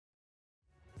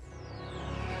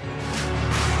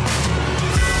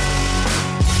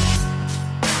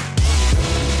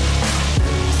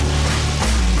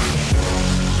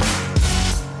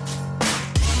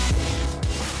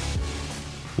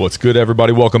What's good,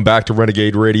 everybody? Welcome back to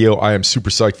Renegade Radio. I am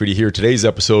super psyched for you to hear today's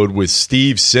episode with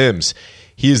Steve Sims.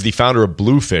 He is the founder of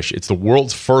Bluefish. It's the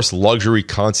world's first luxury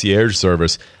concierge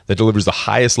service that delivers the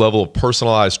highest level of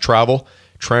personalized travel,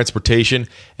 transportation,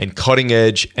 and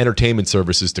cutting-edge entertainment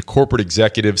services to corporate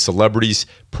executives, celebrities,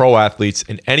 pro athletes,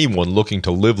 and anyone looking to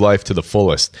live life to the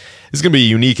fullest. This is going to be a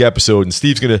unique episode, and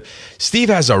Steve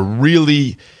has a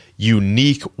really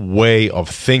unique way of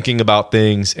thinking about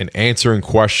things and answering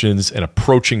questions and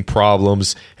approaching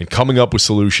problems and coming up with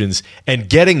solutions and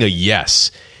getting a yes.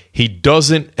 He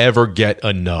doesn't ever get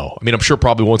a no. I mean, I'm sure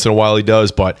probably once in a while he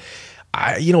does, but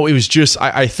I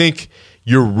think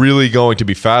you're really going to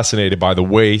be fascinated by the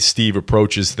way Steve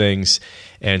approaches things.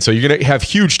 And so you're going to have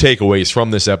huge takeaways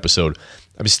from this episode.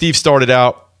 I mean, Steve started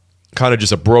out kind of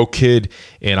just a broke kid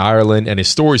in Ireland, and his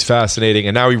story's fascinating.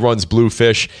 And now he runs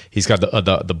Bluefish. He's got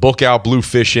the book out,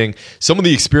 Bluefishing. Some of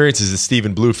the experiences that Steve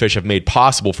and Bluefish have made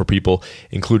possible for people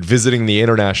include visiting the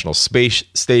International Space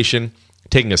Station,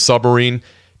 taking a submarine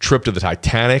trip to the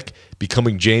Titanic,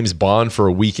 becoming James Bond for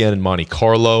a weekend in Monte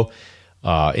Carlo,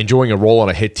 enjoying a role on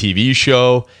a hit TV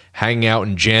show, hanging out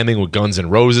and jamming with Guns N'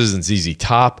 Roses and ZZ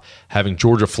Top, having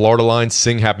Georgia Florida Line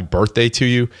sing happy birthday to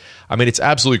you. I mean, it's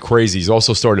absolutely crazy. He's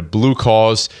also started Blue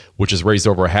Cause, which has raised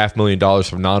over $500,000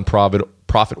 from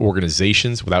non-profit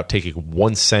organizations without taking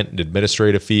 1 cent in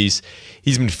administrative fees.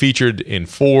 He's been featured in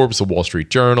Forbes, the Wall Street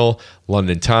Journal,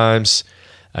 London Times.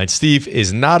 And Steve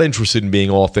is not interested in being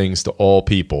all things to all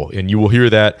people. And you will hear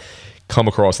that come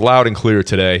across loud and clear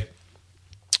today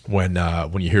when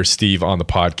you hear Steve on the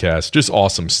podcast. Just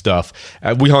awesome stuff.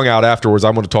 We hung out afterwards.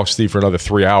 I'm going to talk to Steve for another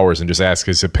 3 hours and just ask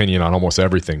his opinion on almost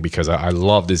everything because I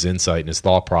loved his insight and his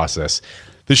thought process.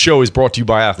 This show is brought to you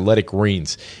by Athletic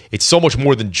Greens. It's so much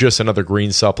more than just another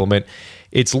green supplement.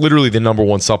 It's literally the number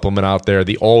one supplement out there,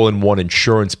 the all-in-one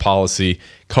insurance policy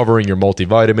covering your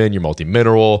multivitamin, your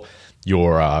multimineral,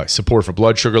 your support for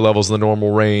blood sugar levels in the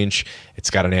normal range. It's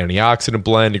got an antioxidant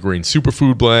blend, a green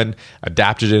superfood blend,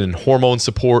 adaptogen and hormone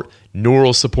support,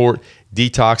 neural support,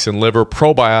 detox and liver,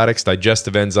 probiotics,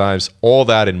 digestive enzymes, all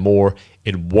that and more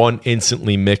in one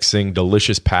instantly mixing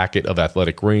delicious packet of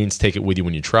Athletic Greens. Take it with you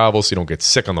when you travel so you don't get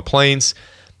sick on the planes.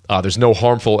 There's no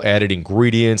harmful added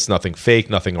ingredients, nothing fake,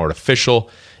 nothing artificial,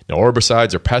 no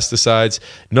herbicides or pesticides,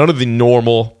 none of the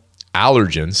normal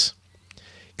allergens.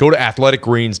 Go to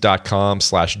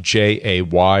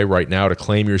athleticgreens.com/JAY right now to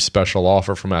claim your special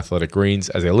offer from Athletic Greens.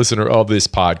 As a listener of this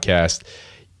podcast,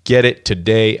 get it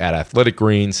today at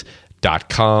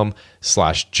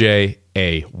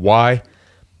athleticgreens.com/JAY.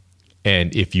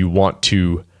 And if you want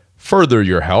to further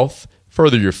your health,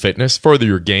 further your fitness, further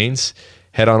your gains,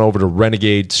 head on over to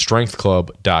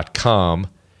renegadestrengthclub.com.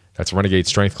 That's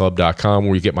renegadestrengthclub.com,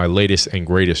 where you get my latest and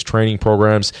greatest training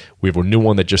programs. We have a new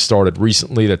one that just started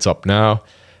recently that's up now.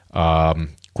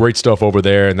 Great stuff over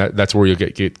there, and that's where you'll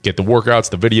get the workouts,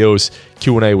 the videos,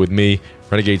 Q&A with me,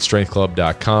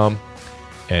 renegadestrengthclub.com.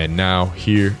 And now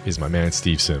here is my man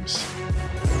Steve Sims.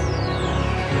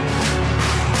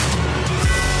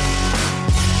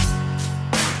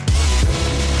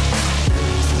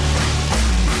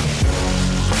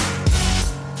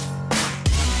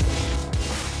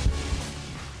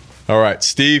 All right,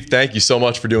 Steve, thank you so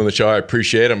much for doing the show. I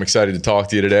appreciate it. I'm excited to talk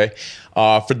to you today.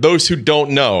 For those who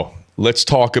don't know, let's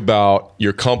talk about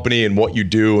your company and what you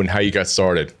do and how you got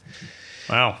started.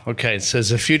 Wow. Okay. So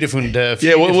there's a few different.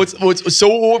 So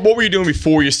what were you doing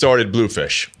before you started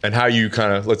Bluefish, and how you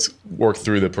let's work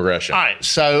through the progression. All right.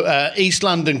 So East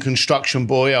London construction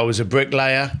boy. I was a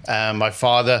bricklayer. My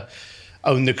father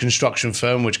owned the construction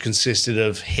firm, which consisted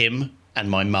of him and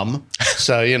my mum.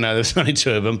 So, there's only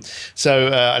two of them. So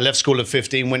I left school at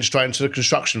 15, went straight into the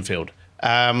construction field.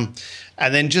 And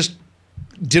then just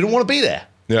didn't want to be there.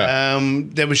 Yeah.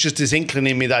 There was just this inkling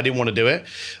in me that I didn't want to do it.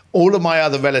 All of my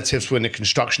other relatives were in the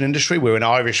construction industry. We're an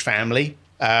Irish family.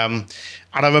 And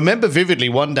I remember vividly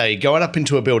one day going up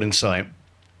into a building site,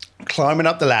 climbing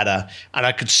up the ladder, and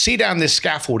I could see down this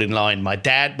scaffolding line, my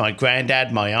dad, my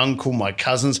granddad, my uncle, my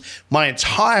cousins, my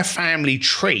entire family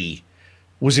tree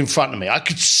was in front of me. I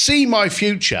could see my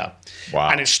future. Wow.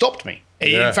 And it stopped me.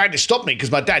 In fact, it stopped me because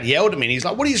my dad yelled at me and he's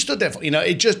like, what are you stood there for? It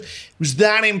was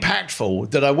that impactful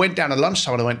that I went down at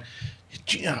lunchtime and I went,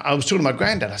 I was talking to my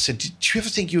granddad. I said, did you ever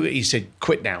think he said,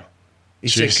 quit now. He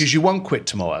said, because you won't quit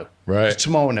tomorrow. Right.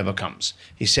 Tomorrow never comes.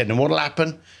 He said, and what'll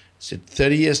happen? He said,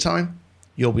 30 years time,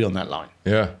 you'll be on that line.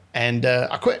 Yeah. And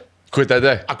I quit. Quit that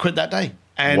day. I quit that day.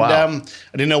 And Wow.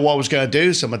 I didn't know what I was going to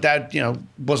do. So my dad,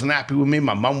 wasn't happy with me.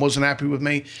 My mum wasn't happy with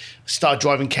me. Started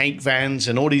driving cake vans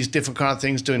and all these different kind of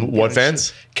things. Doing What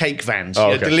vans? Cake vans.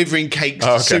 Oh, okay. Delivering cakes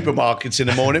to supermarkets in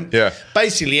the morning. Yeah.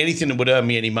 Basically anything that would earn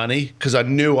me any money, because I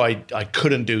knew I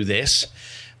couldn't do this.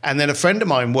 And then a friend of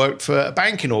mine worked for a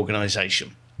banking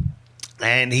organization.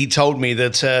 And he told me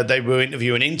that they were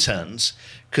interviewing interns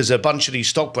because a bunch of these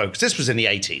stockbrokers, this was in the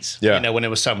 80s, when there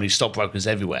were so many stockbrokers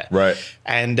everywhere. Right.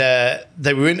 And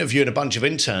they were interviewing a bunch of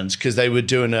interns because they were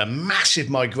doing a massive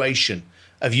migration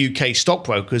of UK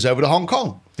stockbrokers over to Hong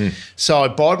Kong. So I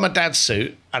borrowed my dad's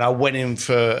suit and I went in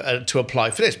to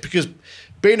apply for this because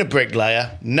being a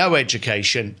bricklayer, no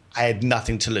education, I had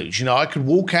nothing to lose. I could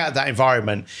walk out of that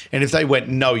environment and if they went,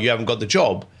 no, you haven't got the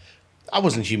job, I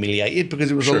wasn't humiliated because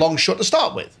it was a long shot to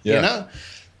start with,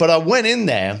 But I went in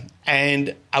there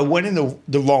and I went in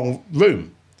the wrong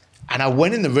room. And I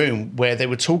went in the room where they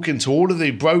were talking to all of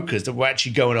the brokers that were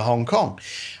actually going to Hong Kong.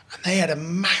 And they had a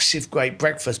massive, great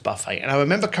breakfast buffet. And I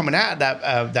remember coming out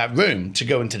of that room to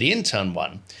go into the intern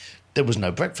one, there was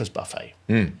no breakfast buffet.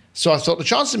 So I thought the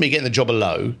chances of me getting the job are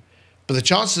low, but the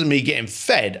chances of me getting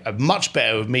fed are much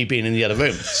better with me being in the other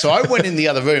room. So I went in the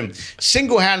other room,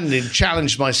 single-handedly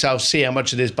challenged myself, see how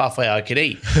much of this buffet I could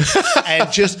eat,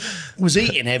 and just was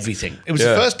eating everything. It was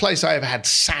the first place I ever had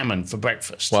salmon for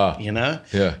breakfast. Wow.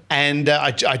 Yeah. And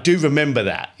I do remember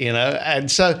that,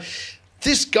 And so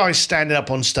this guy's standing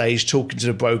up on stage talking to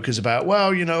the brokers about,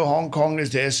 well, Hong Kong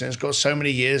is this, and it's got so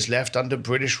many years left under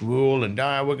British rule, and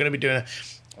we're going to be doing it.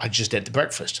 I just ate the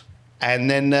breakfast.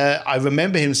 And then I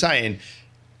remember him saying,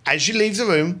 as you leave the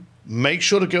room, make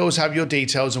sure the girls have your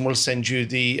details and we'll send you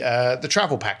the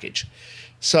travel package.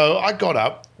 So I got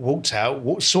up, walked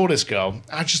out, saw this girl.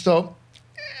 I just thought,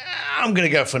 I'm going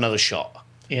to go for another shot,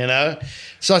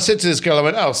 So I said to this girl, I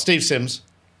went, oh, Steve Sims.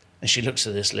 And she looks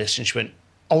at this list and she went,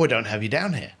 oh, I don't have you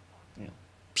down here.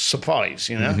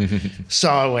 Surprise, So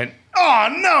I went,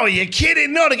 oh, no, you're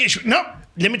kidding. Not again. No.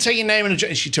 Let me take your name and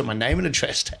address. She took my name and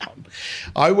address down.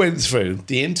 I went through.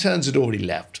 The interns had already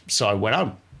left, so I went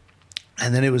home.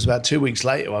 And then it was about 2 weeks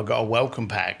later, I got a welcome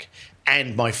pack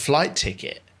and my flight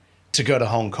ticket to go to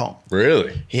Hong Kong.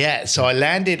 Really? Yeah. So I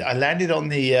landed on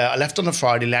the. I left on the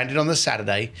Friday, landed on the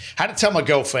Saturday. Had to tell my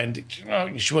girlfriend.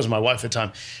 She wasn't my wife at the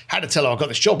time. Had to tell her I got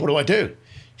this job. What do I do?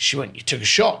 She went, you took a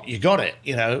shot. You got it.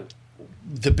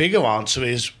 The bigger answer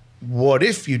is, what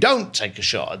if you don't take a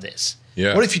shot at this?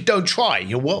 Yeah. What if you don't try?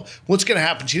 What's going to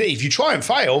happen to you? If you try and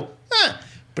fail,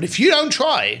 but if you don't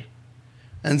try,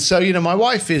 and so my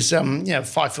wife is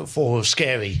 5'4",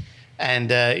 scary, and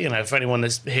for anyone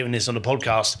that's hearing this on the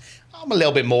podcast, I'm a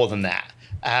little bit more than that,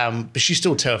 but she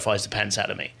still terrifies the pants out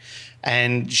of me,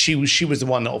 and she was the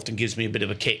one that often gives me a bit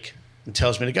of a kick and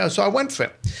tells me to go. So I went for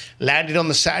it. Landed on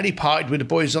the Saturday, partied with the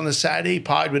boys on the Saturday,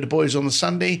 partied with the boys on the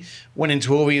Sunday, went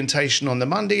into orientation on the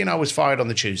Monday, and I was fired on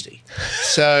the Tuesday.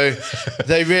 So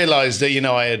they realized that,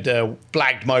 I had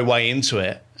blagged my way into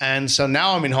it. And so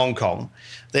now I'm in Hong Kong.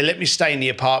 They let me stay in the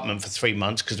apartment for 3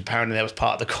 months because apparently that was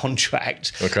part of the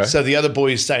contract. Okay. So the other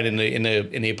boys stayed in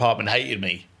the apartment, hated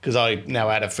me because I now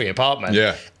had a free apartment.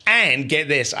 Yeah. And get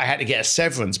this, I had to get a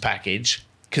severance package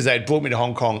because they had brought me to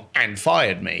Hong Kong and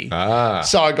fired me.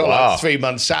 So I got like 3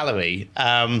 months salary.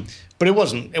 But it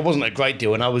wasn't a great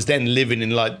deal. And I was then living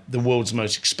in like the world's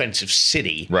most expensive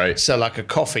city. Right. So like a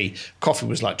coffee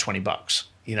was like $20.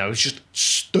 It was just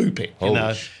stupid,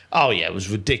 Holy Oh yeah, it was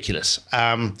ridiculous.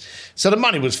 So the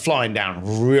money was flying down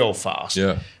real fast.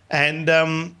 Yeah. And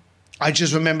I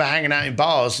just remember hanging out in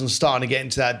bars and starting to get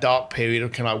into that dark period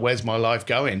of kind of like, where's my life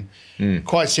going?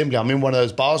 Quite simply, I'm in one of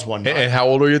those bars one night. And how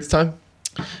old were you at the time?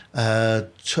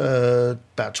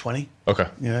 About 20. Okay.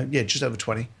 Yeah, just over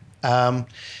 20.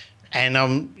 And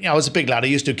I was a big lad. I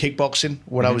used to do kickboxing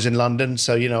when I was in London.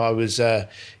 So, I was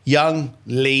young,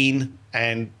 lean,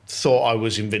 and thought I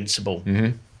was invincible.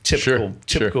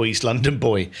 Typical East London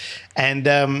boy. And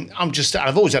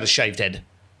I've always had a shaved head.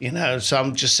 So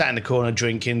I'm just sat in the corner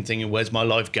drinking, thinking, "Where's my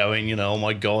life going?" Oh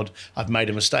my God, I've made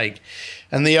a mistake.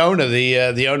 And the owner of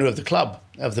the club,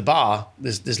 of the bar,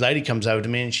 this lady comes over to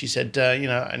me and she said,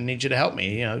 "I need you to help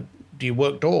me. Do you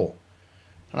work door?"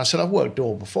 And I said, "I've worked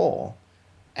door before."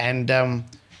 And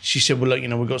she said, "Well, look,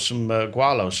 we've got some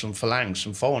gualos, some phalangs,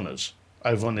 some foreigners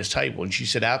over on this table." And she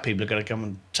said, "Our people are going to come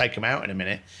and take them out in a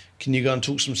minute. Can you go and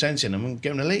talk some sense in them and get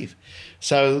them to leave?"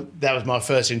 So that was my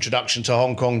first introduction to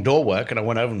Hong Kong door work. And I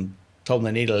went over and told them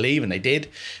they needed to leave, and they did.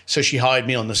 So she hired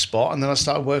me on the spot, and then I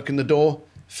started working the door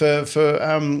for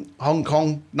Hong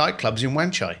Kong nightclubs in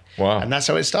Wan Chai. Wow. And that's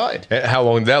how it started. How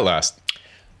long did that last?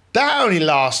 That only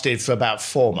lasted for about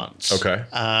 4 months. Okay.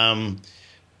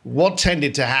 what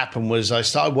tended to happen was I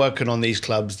started working on these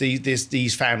clubs.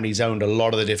 These families owned a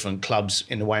lot of the different clubs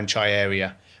in the Wan Chai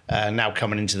area, now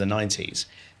coming into the 90s.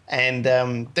 And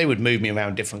they would move me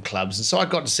around different clubs. And so I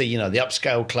got to see, the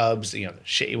upscale clubs, the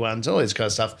shitty ones, all this kind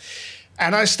of stuff.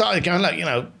 And I started going,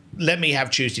 look, let me have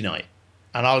Tuesday night.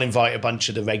 And I'll invite a bunch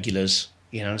of the regulars,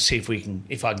 see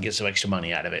if I can get some extra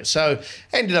money out of it. So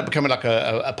I ended up becoming like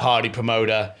a party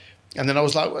promoter. And then I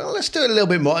was like, well, let's do it a little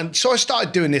bit more. And so I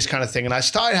started doing this kind of thing. And I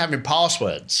started having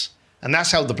passwords. And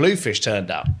that's how the Bluefish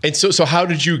turned up. And so how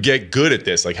did you get good at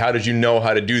this? Like, how did you know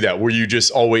how to do that? Were you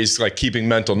just always like keeping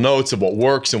mental notes of what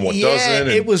works and what doesn't?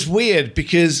 Yeah, it was weird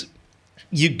because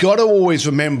you got to always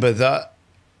remember that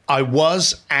I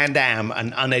was and am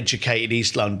an uneducated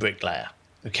East London bricklayer.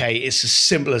 Okay, it's as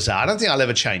simple as that. I don't think I'll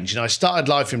ever change. I started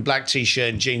life in black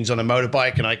t-shirt and jeans on a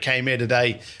motorbike, and I came here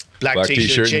today black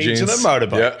t-shirt, jeans and a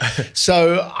motorbike. Yeah.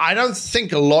 So I don't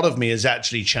think a lot of me has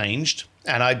actually changed,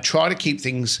 and I try to keep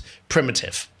things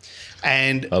primitive.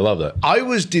 And I love that. I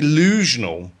was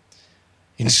delusional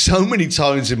in so many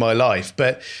times in my life,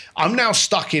 but I'm now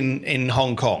stuck in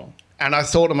Hong Kong, and I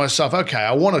thought to myself, okay,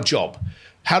 I want a job.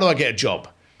 How do I get a job?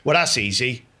 Well, that's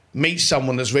easy. Meet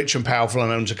someone that's rich and powerful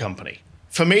and owns a company.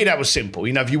 For me, that was simple.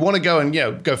 If you want to go and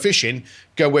go fishing,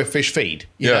 go where fish feed.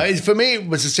 For me, it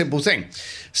was a simple thing.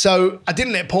 So I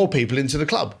didn't let poor people into the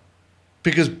club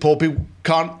because poor people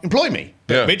can't employ me,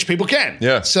 but rich people can.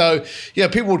 Yeah. So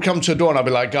people would come to a door and I'd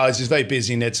be like, guys, it's very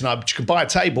busy in there tonight, but you can buy a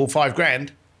table,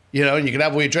 $5,000, and you can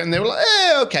have all your drink. And they were like,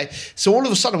 okay. So all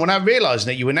of a sudden, when I realized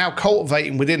that you were now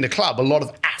cultivating within the club a lot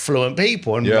of affluent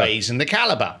people and raising the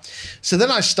caliber. So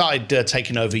then I started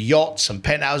taking over yachts and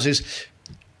penthouses,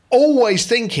 always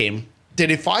thinking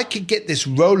that if I could get this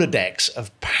Rolodex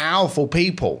of powerful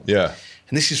people, and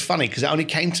this is funny because it only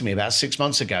came to me about 6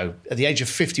 months ago at the age of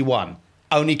 51,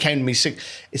 only came to me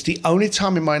it's the only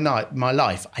time in my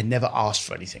life I never asked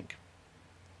for anything.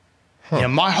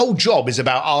 My whole job is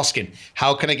about asking,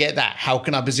 how can I get that? How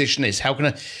can I position this?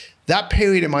 That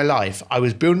period in my life, I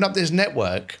was building up this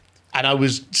network and I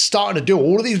was starting to do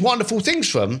all of these wonderful things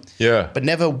for them, but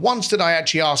never once did I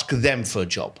actually ask them for a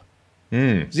job.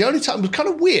 The only time, it was kind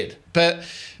of weird, but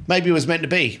maybe it was meant to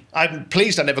be. I'm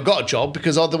pleased I never got a job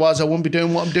because otherwise I wouldn't be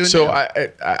doing what I'm doing now.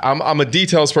 I'm a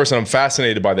details person. I'm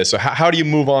fascinated by this. So how do you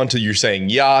move on to, you're saying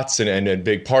yachts and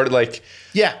big party,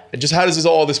 just how does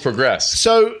all this progress?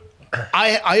 So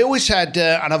I always had,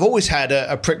 and I've always had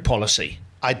a prick policy.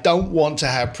 I don't want to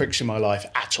have pricks in my life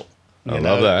at all. I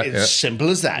love that. It's simple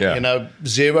as that,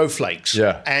 zero flakes.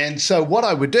 Yeah. And so what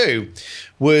I would do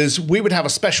was we would have a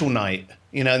special night,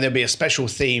 and there'd be a special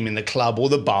theme in the club or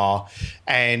the bar.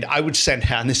 And I would send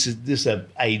out, and this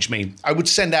age me, I would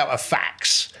send out a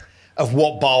fax of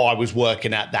what bar I was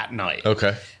working at that night.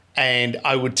 Okay. And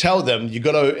I would tell them, you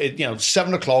got to,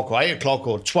 7 o'clock or 8 o'clock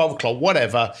or 12 o'clock,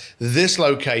 whatever, this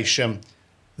location,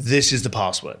 this is the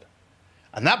password.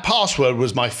 And that password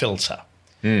was my filter.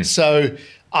 So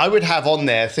I would have on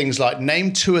there things like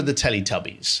name 2 of the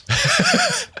Teletubbies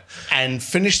and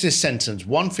finish this sentence,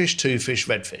 1 fish, 2 fish,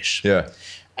 red fish. Yeah.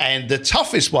 And the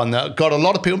toughest one that got a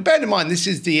lot of people, bear in mind, this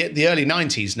is the early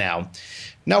 90s now.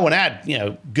 No one had,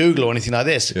 Google or anything like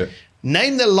this. Yeah.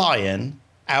 Name the lion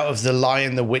out of The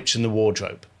Lion, the Witch, and the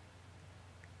Wardrobe.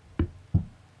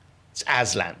 It's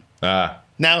Aslan.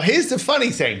 Now, here's the funny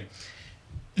thing.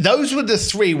 Those were the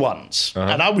 3 ones,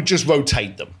 and I would just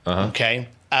rotate them, okay?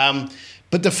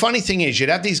 But the funny thing is, you'd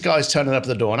have these guys turning up at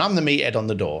the door, and I'm the meathead on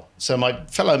the door. So my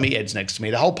fellow meathead's next to me.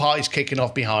 The whole party's kicking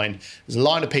off behind. There's a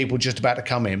line of people just about to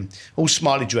come in, all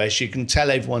smiley dressed. You can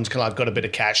tell everyone's kind of got a bit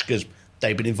of cash because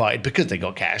they've been invited because they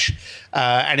got cash.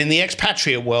 And in the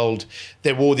expatriate world,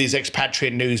 there were all these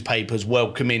expatriate newspapers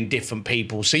welcoming different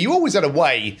people. So you always had a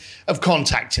way of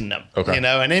contacting them,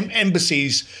 and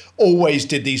embassies always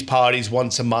did these parties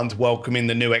once a month, welcoming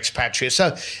the new expatriates.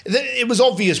 So it was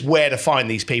obvious where to find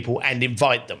these people and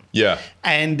invite them. Yeah.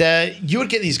 And you would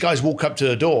get these guys walk up to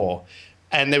the door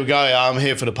and they would go, I'm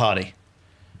here for the party.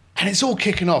 And it's all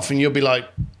kicking off and you'll be like,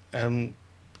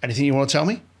 anything you want to tell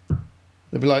me?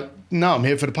 They'd be like, no, I'm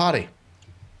here for the party.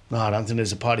 No, I don't think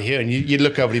there's a party here. And you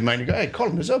look over to your mate and you go, hey,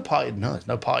 Colin, there's no party. No, there's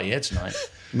no party here tonight.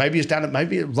 Maybe it's down at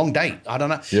the wrong date. I don't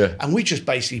know. Yeah. And we just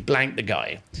basically blanked the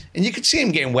guy. And you could see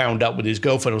him getting wound up with his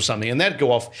girlfriend or something. And they'd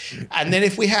go off. And then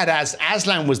if we had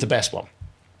Aslan was the best one.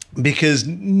 Because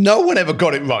no one ever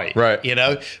got it right. Right.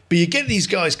 But you get these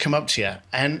guys come up to you.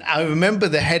 And I remember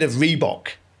the head of Reebok,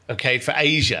 for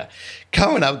Asia,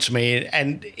 coming up to me.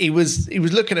 And he was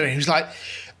looking at me. He was like,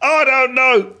 I don't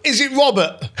know. Is it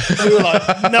Robert? We were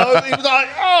like, no. He was like,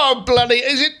 oh, bloody,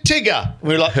 is it Tigger?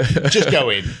 We were like, just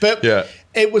go in. But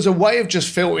it was a way of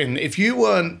just filtering. If you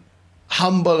weren't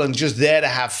humble and just there to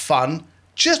have fun,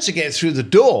 just to get through the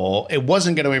door, it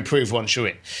wasn't going to improve once you're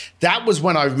in. That was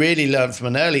when I really learned from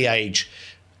an early age,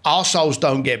 our souls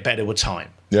don't get better with time.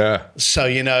 Yeah. So,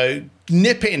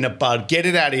 nip it in the bud, get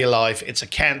it out of your life. It's a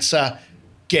cancer,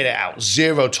 get it out.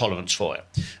 Zero tolerance for it.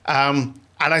 And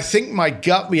I think my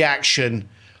gut reaction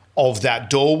of that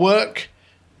door work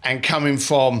and coming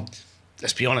from,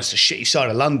 let's be honest, the shitty side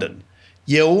of London,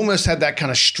 you almost had that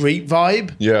kind of street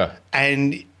vibe. Yeah.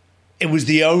 And it was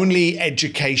the only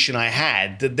education I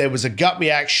had, that there was a gut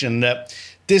reaction that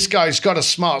this guy's got a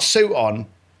smart suit on,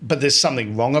 but there's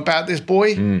something wrong about this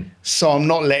boy, so I'm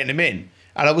not letting him in.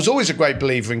 And I was always a great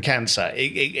believer in cancer.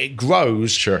 It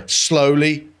grows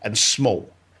slowly and small.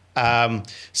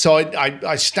 So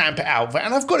I stamp it out.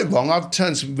 And I've got it wrong. I've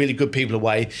turned some really good people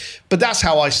away. But that's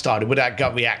how I started, with that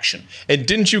gut reaction. And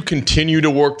didn't you continue to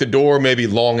work the door maybe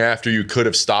long after you could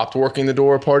have stopped working the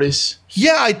door at parties?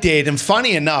 Yeah, I did. And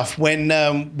funny enough, when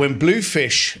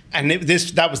Bluefish, and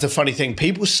that was the funny thing,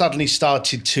 people suddenly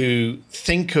started to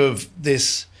think of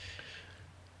this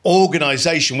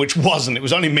organization, which wasn't, it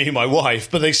was only me and my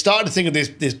wife, but they started to think of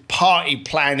this party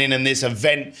planning and this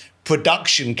event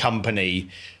production company,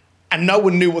 and no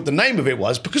one knew what the name of it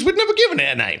was because we'd never given it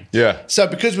a name. Yeah. So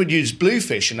because we'd used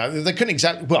Bluefish, and they couldn't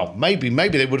exactly, well, maybe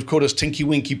they would have called us Tinky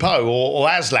Winky Poe or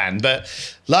Aslan, but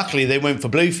luckily they went for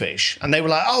Bluefish, and they were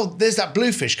like, oh, there's that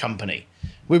Bluefish company.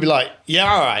 We'd be like,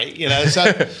 yeah, all right.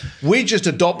 So we just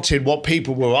adopted what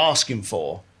people were asking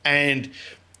for. And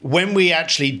when we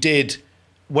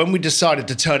decided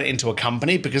to turn it into a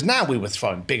company, because now we were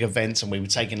throwing big events and we were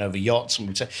taking over yachts,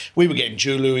 and we were getting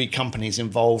jewelry companies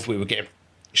involved. We were getting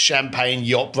champagne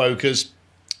yacht brokers,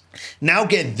 now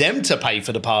getting them to pay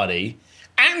for the party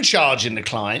and charging the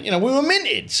client. We were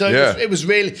minted. So it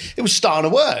was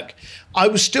starting to work. I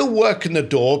was still working the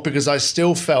door because I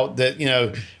still felt that,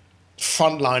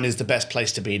 frontline is the best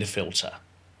place to be to filter.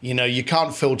 You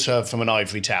can't filter from an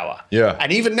ivory tower. Yeah.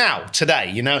 And even now,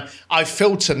 today, I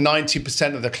filter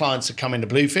 90% of the clients that come into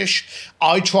Bluefish.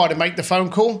 I try to make the phone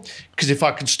call because if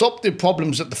I can stop the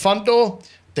problems at the front door,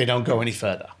 they don't go any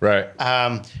further. Right.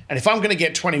 And if I'm going to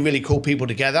get 20 really cool people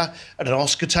together at an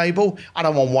Oscar table, I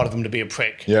don't want one of them to be a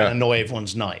prick and annoy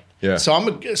everyone's night. Yeah. So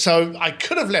I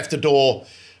could have left the door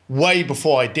way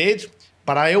before I did,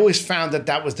 but I always found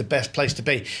that was the best place to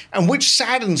be. And which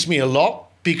saddens me a lot,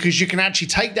 because you can actually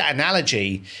take that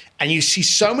analogy and you see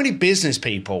so many business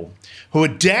people who are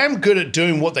damn good at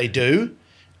doing what they do,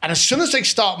 and as soon as they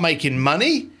start making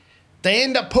money, they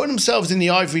end up putting themselves in the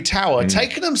ivory tower,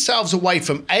 taking themselves away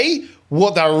from A,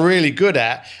 what they're really good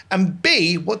at, and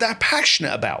B, what they're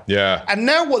passionate about. Yeah. And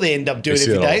now what they end up doing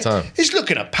every day is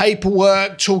looking at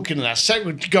paperwork, talking to that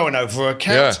secretary, going over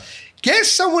accounts. Yeah. Get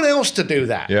someone else to do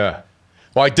that. Yeah.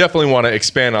 Well, I definitely want to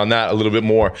expand on that a little bit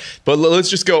more, but let's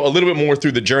just go a little bit more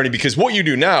through the journey, because what you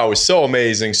do now is so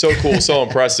amazing, so cool, so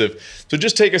impressive. So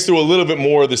just take us through a little bit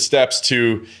more of the steps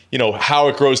to, how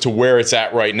it grows to where it's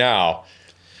at right now.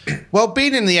 Well,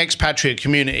 being in the expatriate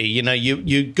community,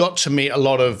 you got to meet a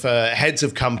lot of heads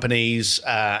of companies,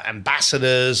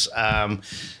 ambassadors,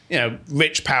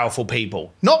 rich, powerful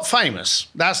people. Not famous.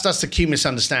 That's the key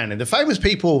misunderstanding. The famous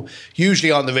people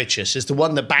usually aren't the richest. It's the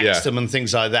one that backs them and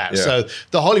things like that. Yeah. So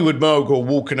the Hollywood mogul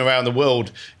walking around the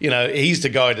world, he's the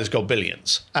guy that's got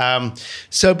billions.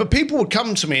 But people would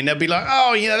come to me and they'd be like,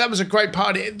 oh, that was a great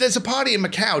party. There's a party in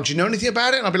Macau. Do you know anything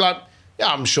about it? And I'd be like, yeah,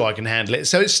 I'm sure I can handle it.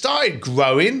 So it started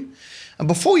growing. And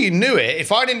before you knew it,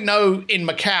 if I didn't know in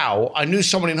Macau, I knew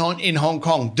someone in Hong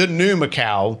Kong that knew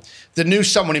Macau, that knew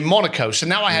someone in Monaco. So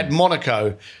now I had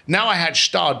Monaco. Now I had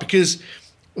Stade, because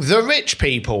the rich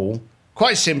people,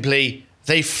 quite simply,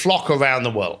 they flock around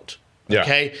the world.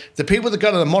 Okay? The people that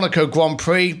go to the Monaco Grand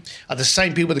Prix are the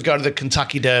same people that go to the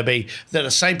Kentucky Derby. They're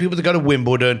the same people that go to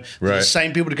Wimbledon. They're the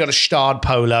same people that go to Stade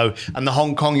Polo and the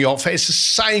Hong Kong Yacht Fair. It's the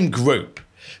same group.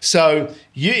 So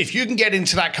if you can get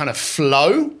into that kind of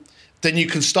flow, then you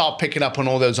can start picking up on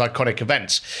all those iconic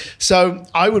events. So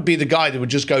I would be the guy that would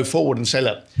just go forward and say,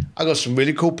 look, I got some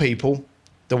really cool people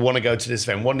that want to go to this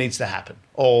event. What needs to happen?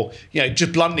 Or,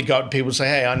 just bluntly go to people and say,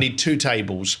 hey, I need 2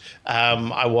 tables.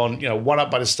 I want, one up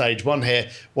by the stage, one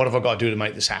here. What have I got to do to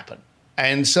make this happen?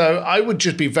 And so I would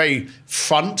just be very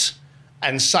front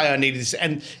and say I needed this.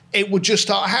 And it would just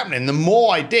start happening. The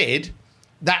more I did,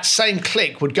 that same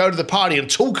clique would go to the party and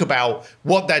talk about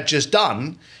what they'd just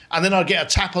done. And then I'd get a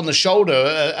tap on the shoulder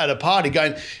at a party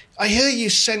going, I hear you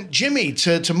sent Jimmy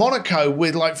to Monaco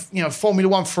with Formula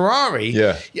One Ferrari.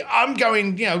 Yeah. I'm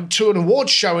going, to an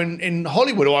awards show in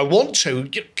Hollywood, or I want to.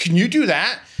 Can you do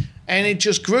that? And it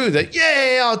just grew that,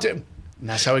 I'll do. And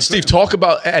that's how it Steve, grew. talk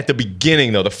about at the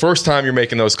beginning, though, the first time you're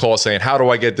making those calls saying, how do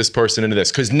I get this person into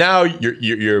this? Because now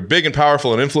you're big and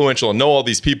powerful and influential and know all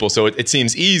these people, so it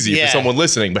seems easy for someone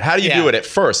listening. But how do you do it at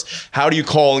first? How do you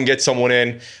call and get someone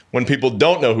in when people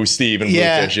don't know who Steve and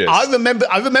Bluefish is? I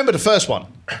remember the first one,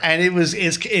 and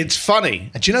it's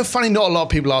funny. And do you know, funny, not a lot of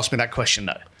people ask me that question,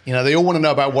 though. You know, they all want to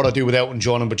know about what I do with Elton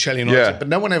John and Bocelli and all that, but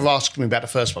no one ever asked me about the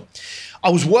first one. I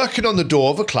was working on the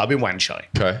door of a club in Wanchai.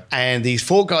 Okay. And these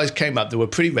 4 guys came up that were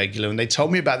pretty regular, and they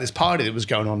told me about this party that was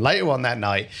going on later on that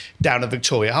night down at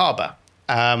Victoria Harbour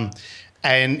and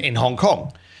in Hong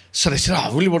Kong. So they said, I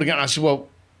really want to go. And I said, well,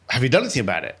 have you done anything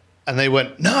about it? And they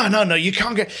went, no, you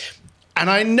can't get. And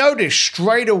I noticed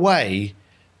straight away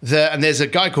and there's a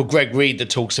guy called Greg Reed that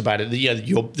talks about it.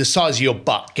 The size of your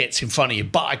butt gets in front of you.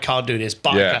 But I can't do this.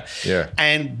 But I can't.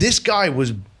 And this guy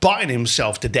was butting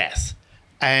himself to death.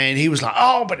 And he was like,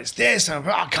 oh, but it's this. And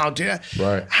I can't do that.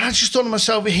 Right. And I just thought to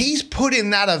myself, he's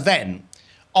putting that event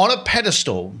on a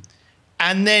pedestal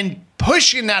and then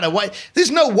pushing that away.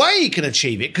 There's no way he can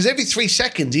achieve it because every 3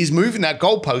 seconds he's moving that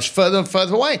goalpost further and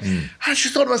further away. And I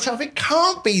just thought to myself, it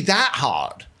can't be that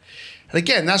hard. And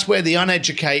again, that's where the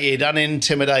uneducated,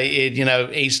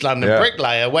 unintimidated, East London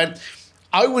bricklayer went.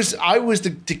 I was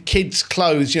the kid's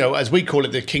clothes, as we call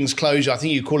it, the king's clothes. I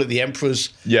think you call it the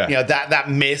emperor's. Yeah. That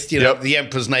myth, the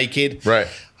emperor's naked. Right.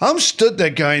 I'm stood there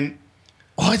going,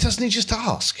 why doesn't he just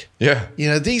ask? Yeah.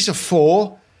 These are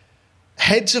 4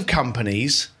 heads of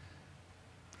companies,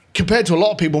 compared to a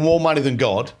lot of people, more money than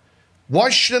God. Why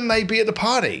shouldn't they be at the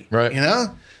party? Right.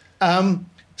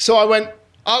 So I went,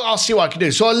 I'll see what I can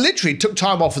do. So I literally took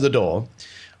time off of the door.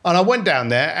 And I went down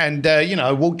there and,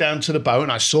 I walked down to the boat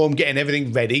and I saw him getting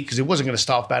everything ready because it wasn't going to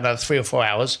start for about another 3 or 4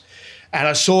 hours. And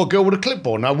I saw a girl with a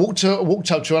clipboard and I walked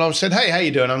up to her and I said, hey, how you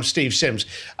doing? I'm Steve Sims.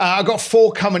 I got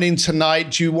 4 coming in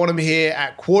tonight. Do you want them here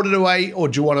at 7:45 or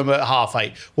do you want them at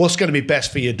 7:30? What's going to be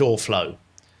best for your door flow?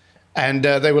 And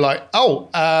they were like,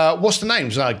 what's the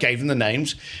names? And I gave them the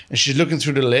names and she's looking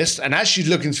through the list. And as she's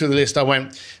looking through the list, I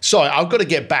went, sorry, I've got to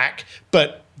get back,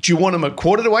 but do you want them at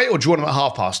 7:45 or do you want them at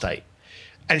 8:30?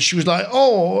 And she was like,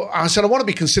 I said, I want to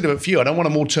be considerate for you. I don't want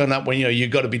them all turn up when,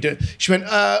 you've got to be doing. She went,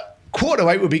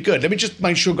 7:45 would be good. Let me just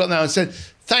make sure I got there and said,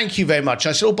 thank you very much.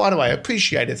 I said, by the way, I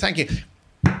appreciate it. Thank you.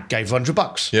 Gave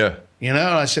 $100. Yeah. And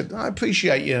I said, I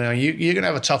appreciate, you're going to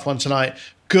have a tough one tonight.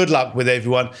 Good luck with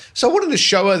everyone. So I wanted to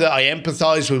show her that I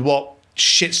empathize with what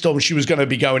shitstorm she was going to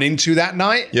be going into that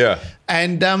night. Yeah.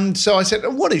 And so I said,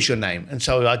 what is your name? And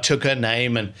so I took her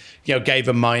name and, gave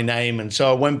her my name. And so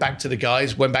I went back to the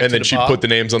guys, went back to the bar. And then she put the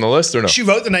names on the list or no? She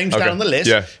wrote the names down on the list.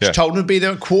 Yeah. She told them to be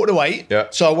there at 7:45. Yeah.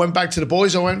 So I went back to the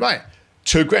boys. I went, right,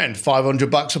 $2,000,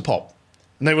 $500 a pop.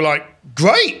 And they were like,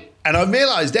 great. And I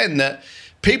realized then that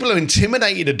people are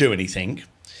intimidated to do anything.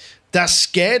 They're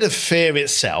scared of fear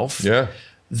itself. Yeah.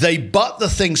 They butt the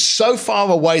thing so far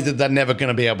away that they're never going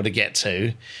to be able to get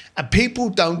to. And people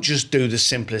don't just do the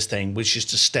simplest thing, which is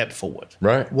to step forward.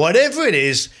 Right. Whatever it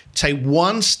is, take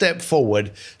one step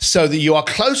forward so that you are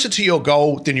closer to your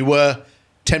goal than you were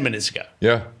 10 minutes ago.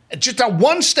 Yeah. Just that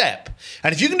one step.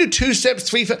 And if you can do 2 steps,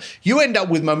 3, 4, you end up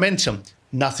with momentum.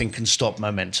 Nothing can stop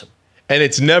momentum. And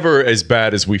it's never as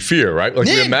bad as we fear, right? Like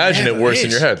we imagine it worse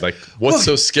in your head. Like what's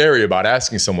so scary about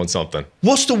asking someone something?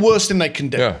 What's the worst thing they can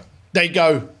do? Yeah. They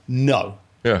go, no.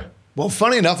 Yeah. Well,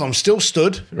 funny enough, I'm still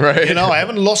stood. Right. I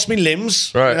haven't lost my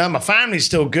limbs. Right. My family's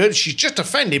still good. She's just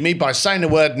offended me by saying the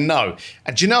word no.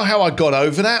 And do you know how I got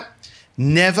over that?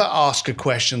 Never ask a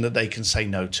question that they can say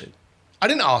no to. I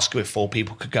didn't ask her if 4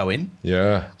 people could go in.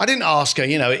 Yeah. I didn't ask her,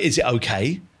 is it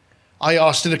okay? I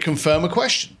asked her to confirm a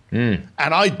question. And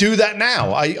I do that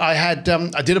now. I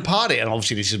did a party, and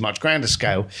obviously this is much grander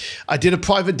scale. I did a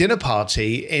private dinner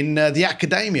party in the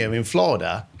Academia in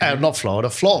Florida,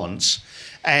 Florence.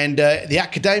 And the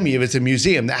Academia is a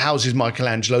museum that houses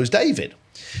Michelangelo's David.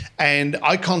 And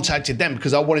I contacted them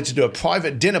because I wanted to do a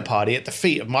private dinner party at the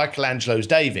feet of Michelangelo's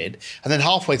David. And then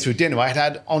halfway through dinner, I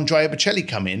had Andrea Bocelli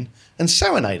come in and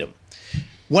serenade him.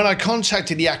 When I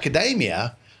contacted the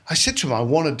Academia, I said to them, I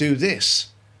want to do this.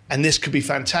 And this could be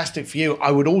fantastic for you.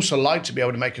 I would also like to be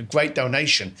able to make a great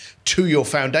donation to your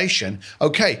foundation.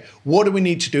 Okay, what do we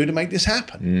need to do to make this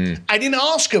happen? I didn't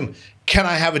ask them, can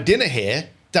I have a dinner here?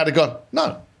 They'd have gone,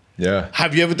 no. Yeah.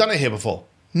 Have you ever done it here before?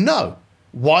 No.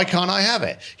 Why can't I have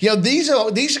it? These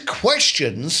are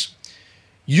questions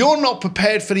you're not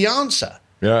prepared for the answer.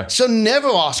 Yeah. So never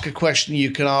ask a question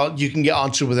you can get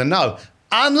answered with a no,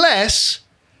 unless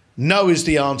no is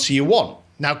the answer you want.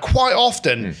 Now, quite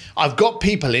often, I've got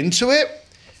people into it,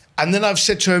 and then I've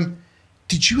said to them,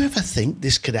 did you ever think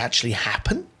this could actually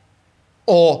happen?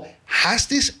 Or has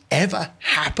this ever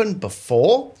happened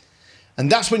before?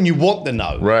 And that's when you want the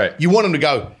no. Right. You want them to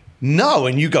go, no.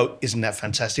 And you go, isn't that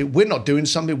fantastic? We're not doing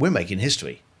something. We're making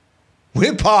history.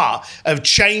 We're part of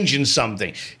changing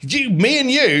something. Me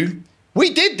and you,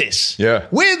 we did this. Yeah.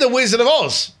 We're the Wizard of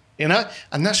Oz, you know?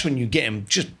 And that's when you get them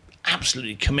just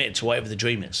absolutely committed to whatever the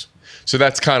dream is. So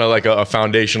that's kind of like a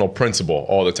foundational principle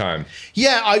all the time.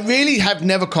 Yeah, I really have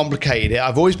never complicated it.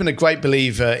 I've always been a great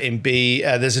believer in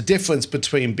there's a difference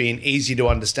between being easy to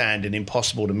understand and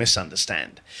impossible to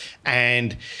misunderstand.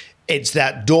 And it's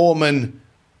that Dorman,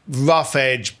 rough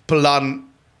edge, blunt,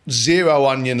 zero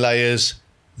onion layers.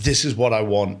 This is what I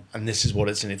want, and this is what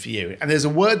it's in it for you. And there's a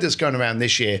word that's going around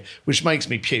this year, which makes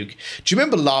me puke. Do you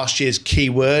remember last year's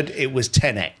keyword? It was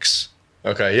 10x.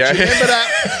 Okay, yeah. Do you remember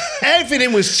that?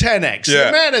 Everything was 10x. Yeah. The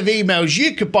amount of emails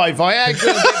you could buy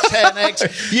Viagra and get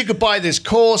 10x. You could buy this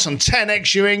course and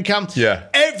 10x your income. Yeah.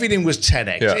 Everything was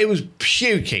 10x. Yeah. It was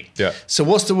puking. Yeah. So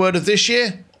what's the word of this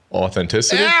year?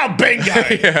 Authenticity. Ah, bingo.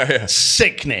 Yeah.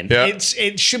 Sickening. Yeah.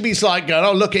 It should be like going,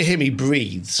 oh, look at him, he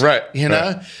breathes. Right. You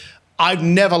know? Right. I've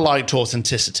never liked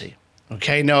authenticity.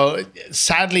 Okay, no,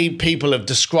 sadly, people have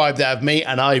described that of me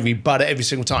and I rebut it every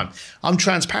single time. I'm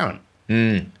transparent.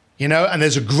 You know, and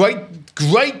there's a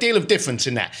great deal of difference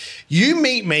in that. You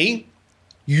meet me,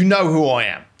 you know who I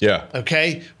am. Yeah.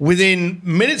 Okay? Within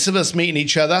minutes of us meeting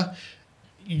each other,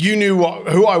 you knew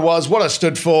who I was, what I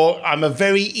stood for. I'm a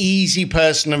very easy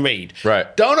person to read.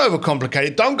 Right. Don't overcomplicate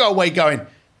it. Don't go away going,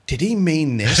 did he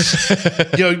mean this?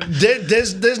 You know,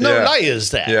 there's no layers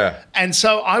there. Yeah. And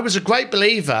so I was a great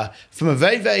believer from a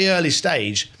very, very early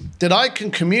stage that I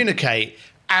can communicate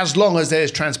as long as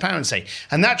there's transparency.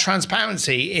 And that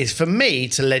transparency is for me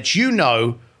to let you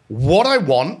know what I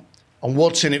want and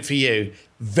what's in it for you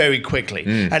very quickly.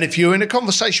 And if you're in a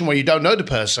conversation where you don't know the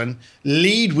person,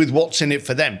 lead with what's in it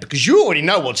for them, because you already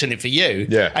know what's in it for you.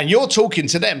 Yeah. And you're talking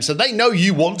to them, so they know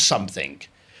you want something.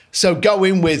 So go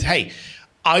in with, hey,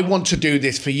 I want to do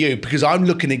this for you because I'm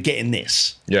looking at getting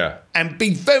this. Yeah. And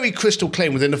be very crystal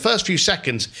clear within the first few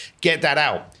seconds, get that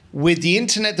out. With the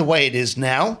internet the way it is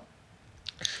now,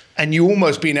 and you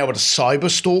almost being able to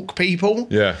cyber stalk people,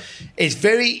 it's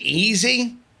very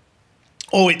easy,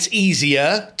 or it's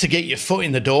easier to get your foot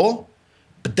in the door,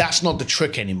 but that's not the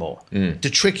trick anymore. The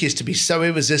trick is to be so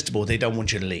irresistible they don't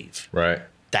want you to leave. Right.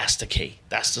 That's the key.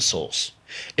 That's the source.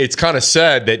 It's kind of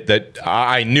sad that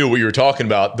I knew what you were talking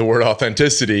about, the word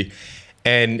authenticity.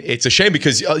 And it's a shame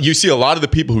because you see a lot of the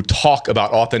people who talk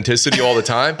about authenticity all the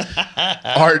time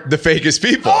are the fakest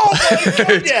people. Oh my God,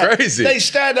 it's crazy. They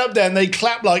stand up there and they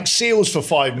clap like seals for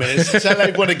 5 minutes until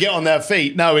they want to get on their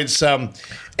feet. No, it's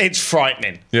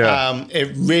frightening. Yeah.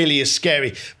 It really is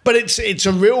scary. But it's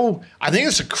a real, I think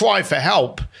it's a cry for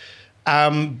help.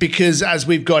 Because as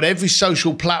we've got every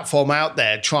social platform out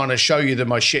there trying to show you that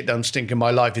my shit don't stink and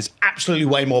my life is absolutely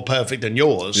way more perfect than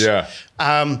yours. Yeah.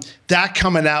 They're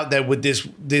coming out there with these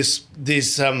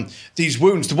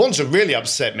wounds. The ones that really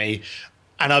upset me,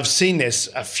 and I've seen this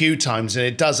a few times, and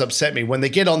it does upset me when they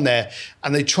get on there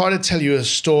and they try to tell you a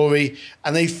story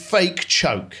and they fake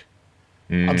choke.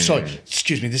 I'm sorry,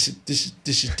 excuse me. This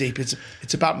is deep.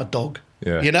 It's about my dog.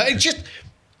 Yeah. You know, it's just.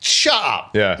 Shut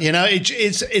up. Yeah. You know,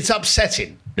 it's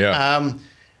upsetting. Yeah.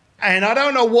 And I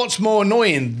don't know what's more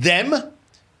annoying, them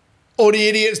or the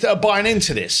idiots that are buying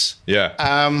into this. Yeah.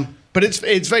 But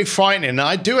it's very frightening. And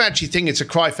I do actually think it's a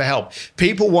cry for help.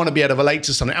 People want to be able to relate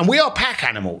to something. And we are pack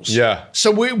animals. Yeah.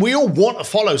 So we all want to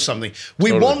follow something.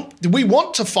 We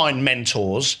want to find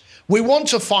mentors. We want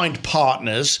to find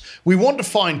partners. We want to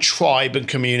find tribe and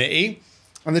community.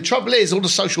 And the trouble is, all the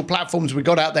social platforms we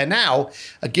got out there now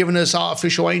are giving us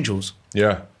artificial angels.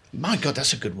 Yeah. My God,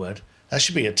 that's a good word. That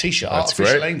should be a T-shirt. That's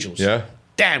artificial great. angels. Yeah.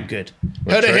 Damn good.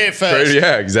 Heard it here first.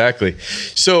 Yeah, exactly.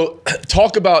 So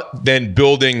talk about then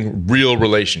building real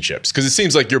relationships, because it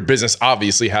seems like your business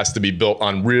obviously has to be built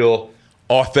on real,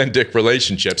 authentic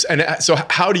relationships. And so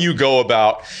how do you go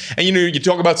about, and you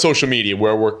talk about social media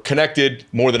where we're connected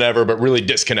more than ever, but really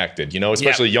disconnected,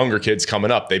 especially younger kids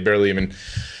coming up. They barely even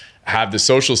have the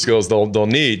social skills they'll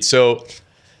need. So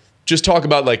just talk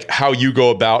about like how you go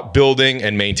about building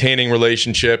and maintaining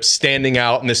relationships, standing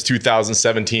out in this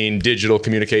 2017 digital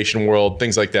communication world,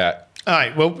 things like that. All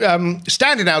right. Well,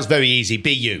 standing out is very easy.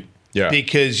 Be you. Yeah.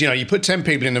 Because, you put 10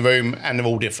 people in the room and they're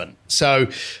all different. So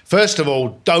first of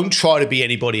all, don't try to be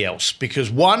anybody else, because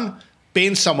one,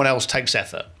 being someone else takes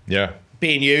effort. Yeah.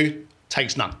 Being you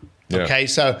takes none. Yeah. Okay,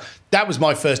 so that was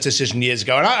my first decision years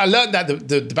ago. And I learned that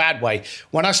the bad way.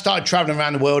 When I started traveling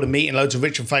around the world and meeting loads of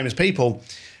rich and famous people,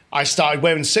 I started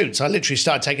wearing suits. I literally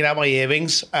started taking out my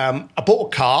earrings. I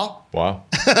bought a car. Wow.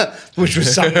 Which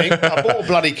was something. I bought a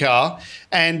bloody car.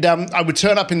 And I would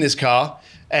turn up in this car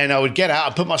and I would get out,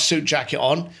 I'd put my suit jacket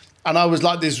on, and I was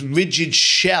like this rigid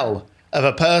shell of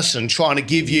a person trying to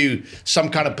give you some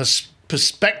kind of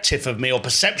perspective of me or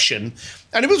perception,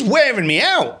 and it was wearing me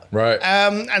out. Right.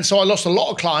 And so I lost a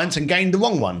lot of clients and gained the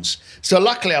wrong ones. So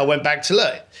luckily I went back to,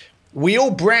 look, we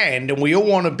all brand and we all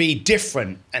want to be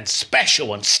different and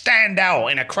special and stand out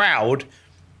in a crowd.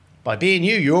 By being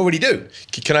you already do.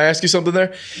 Can I ask you something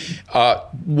there?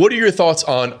 What are your thoughts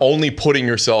on only putting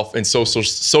yourself in social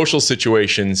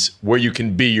situations where you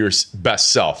can be your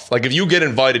best self? Like if you get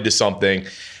invited to something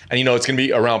and you know it's going to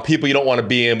be around people you don't want to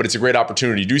be in, but it's a great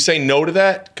opportunity, do you say no to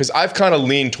that? Because I've kind of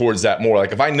leaned towards that more.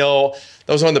 Like if I know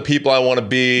those aren't the people I want to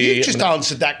be. You just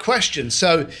answered that question.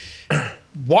 So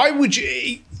why would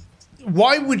you,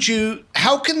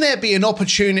 how can there be an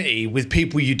opportunity with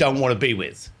people you don't want to be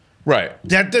with? Right.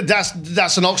 That's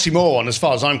an oxymoron as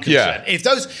far as I'm concerned. Yeah. If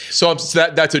those, so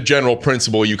that's a general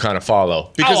principle you kind of follow.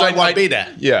 Because I won't be there.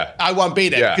 Yeah. I won't be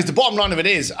there. Yeah. Because the bottom line of it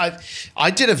is, I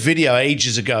did a video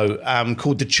ages ago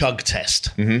called the Chug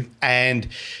Test. Mm-hmm. And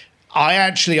I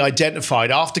actually identified,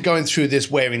 after going through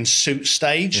this wearing suit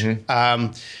stage,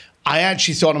 I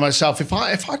actually thought to myself, if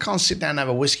I can't sit down and have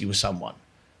a whiskey with someone,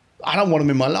 I don't want them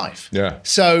in my life. Yeah.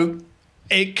 So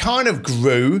it kind of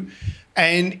grew.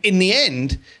 And in the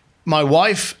end, my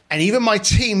wife and even my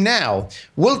team now,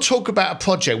 we'll talk about a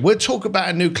project, we'll talk about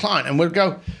a new client, and we'll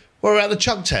go, we're at the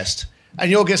Chug Test.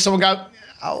 And you'll get someone go,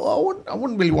 oh, I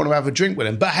wouldn't really want to have a drink with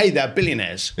them, but hey, they're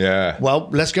billionaires. Yeah. Well,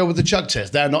 let's go with the Chug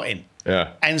Test. They're not in.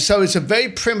 Yeah. And so it's a very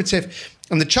primitive,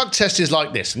 and the Chug Test is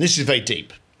like this, and this is very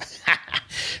deep.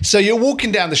 So you're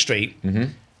walking down the street,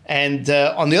 and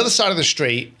on the other side of the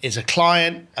street is a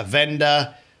client, a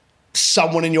vendor,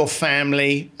 someone in your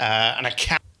family, an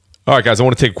account. All right, guys, I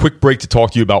want to take a quick break to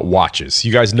talk to you about watches.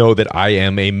 You guys know that I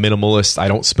am a minimalist. I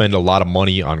don't spend a lot of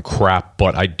money on crap,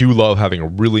 but I do love having a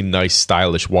really nice,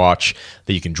 stylish watch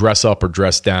that you can dress up or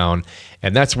dress down,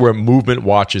 and that's where Movement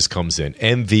Watches comes in,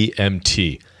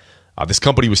 MVMT. This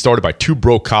company was started by two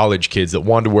broke college kids that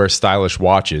wanted to wear stylish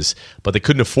watches, but they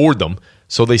couldn't afford them,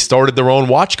 so they started their own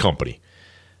watch company.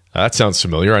 That sounds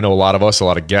familiar. I know a lot of us, a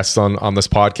lot of guests on this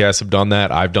podcast have done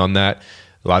that. I've done that.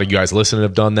 A lot of you guys listening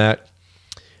have done that.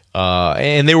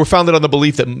 And they were founded on the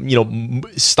belief that,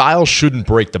 style shouldn't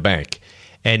break the bank.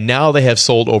 And now they have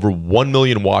sold over 1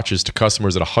 million watches to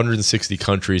customers in 160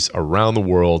 countries around the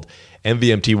world.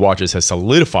 MVMT Watches has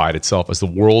solidified itself as the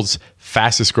world's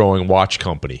fastest growing watch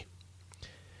company.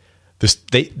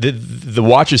 The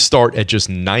watches start at just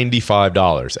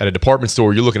 $95. At a department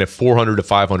store, you're looking at $400 to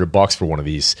 $500 for one of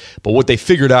these. But what they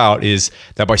figured out is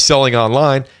that by selling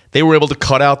online, they were able to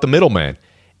cut out the middleman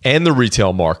and the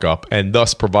retail markup, and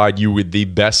thus provide you with the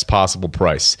best possible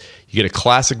price. You get a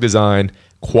classic design,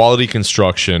 quality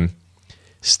construction,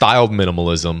 styled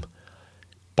minimalism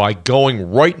by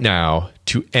going right now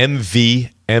to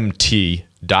mvmt.com/JAY.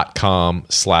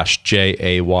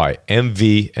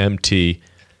 mvmt.com/JAY.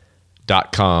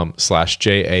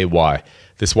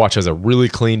 This watch has a really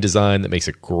clean design that makes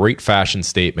a great fashion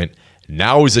statement.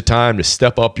 Now is the time to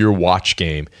step up your watch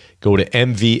game. Go to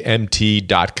mvmt.com/JAY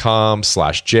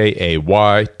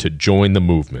to join the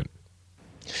movement.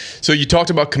 So you talked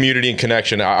about community and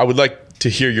connection. I would like to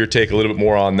hear your take a little bit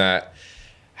more on that.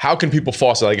 How can people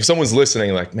foster, like if someone's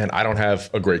listening, like, man, I don't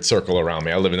have a great circle around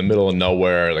me. I live in the middle of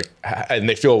nowhere, like, and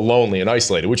they feel lonely and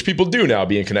isolated, which people do now,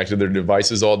 being connected to their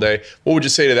devices all day. What would you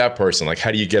say to that person? Like,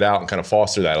 how do you get out and kind of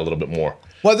foster that a little bit more?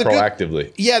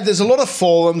 Proactively. There's a lot of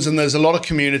forums and there's a lot of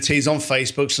communities on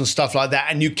Facebooks and stuff like that,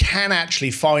 and you can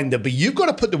actually find them, but you've got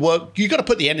to put the work, you've got to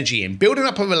put the energy in. Building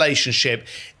up a relationship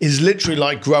is literally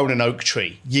like growing an oak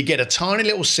tree. You get a tiny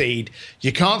little seed,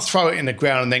 you can't throw it in the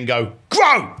ground and then go,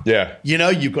 grow! Yeah.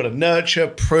 You've got to nurture,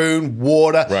 prune,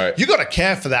 water. Right. You've got to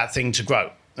care for that thing to grow,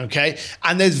 okay?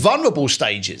 And there's vulnerable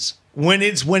stages. When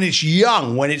it's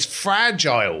young, when it's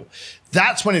fragile,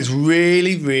 that's when it's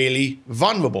really, really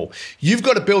vulnerable. You've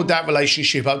got to build that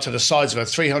relationship up to the size of a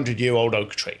 300-year-old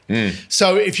oak tree.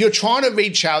 So if you're trying to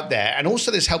reach out there, and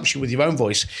also this helps you with your own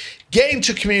voice, get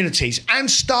into communities and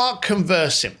start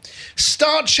conversing.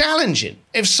 Start challenging.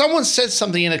 If someone says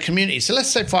something in a community, so let's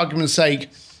say for argument's sake,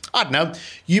 I don't know,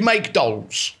 you make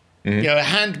dolls.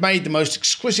 Handmade, the most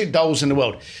exquisite dolls in the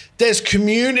world. There's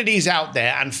communities out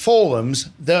there and forums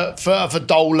that for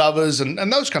doll lovers and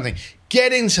those kind of things.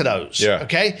 Get into those,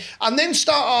 okay? And then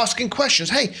start asking questions.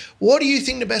 Hey, what do you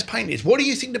think the best paint is? What do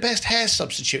you think the best hair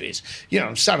substitute is?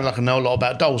 I'm sounding like I know a lot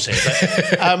about dolls here,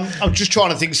 but I'm just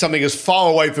trying to think of something as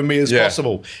far away from me as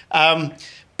possible. But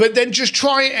then just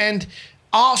try and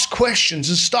ask questions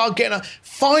and start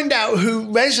find out who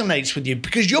resonates with you,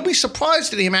 because you'll be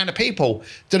surprised at the amount of people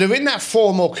that are in that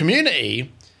forum or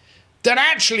community that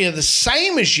actually are the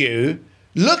same as you,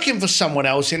 looking for someone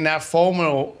else in that forum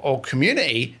or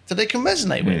community that they can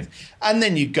resonate with. And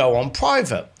then you go on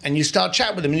private and you start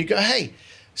chatting with them and you go, hey,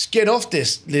 let's get off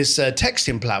this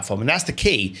texting platform. And that's the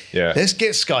key. Yeah. Let's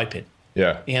get Skyping.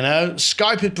 Yeah. You know,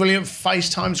 Skype is brilliant.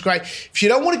 FaceTime's great. If you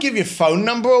don't want to give your phone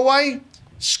number away,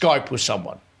 Skype with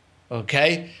someone,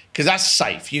 okay? Because that's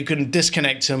safe. You can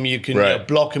disconnect them. You can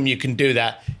block them. You can do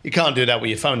that. You can't do that with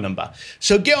your phone number.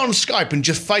 So get on Skype and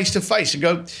just face-to-face and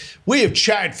go, we have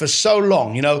chatted for so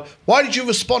long, you know, why did you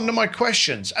respond to my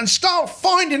questions? And start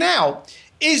finding out,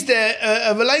 is there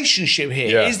a relationship here?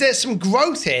 Yeah. Is there some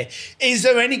growth here? Is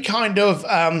there any kind of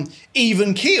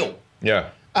even keel?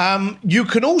 Yeah. You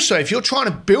can also, if you're trying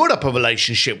to build up a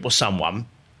relationship with someone,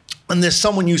 and there's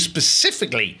someone you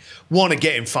specifically want to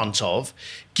get in front of,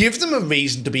 give them a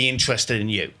reason to be interested in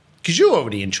you because you're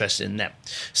already interested in them.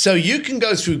 So you can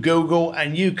go through Google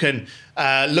and you can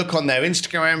look on their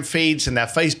Instagram feeds and their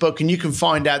Facebook, and you can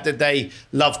find out that they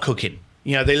love cooking.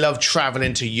 You know, they love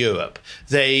traveling to Europe.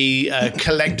 They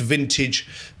collect vintage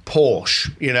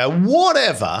Porsche, you know,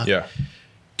 whatever. Yeah.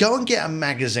 Go and get a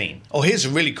magazine. Oh, here's a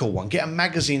really cool one. Get a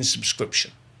magazine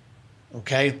subscription.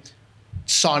 Okay?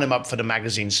 Sign them up for the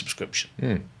magazine subscription.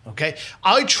 Okay?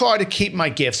 I try to keep my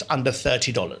gifts under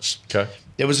 $30. Okay.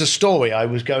 There was a story. I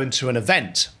was going to an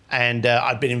event, and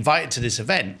I'd been invited to this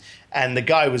event, and the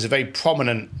guy was a very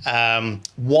prominent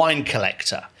wine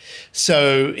collector.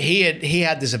 So he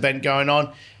had this event going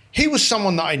on. He was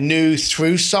someone that I knew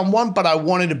through someone, but I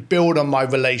wanted to build on my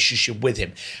relationship with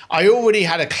him. I already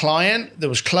had a client that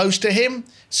was close to him.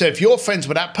 So if you're friends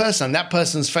with that person and that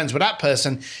person's friends with that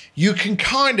person, you can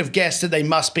kind of guess that they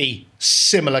must be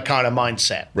similar kind of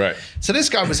mindset. Right. So this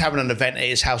guy was having an event at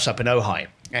his house up in Ojai,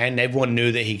 and everyone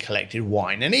knew that he collected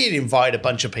wine, and he had invited a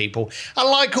bunch of people. And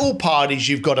like all parties,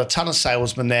 you've got a ton of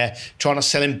salesmen there trying to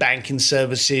sell him banking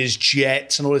services,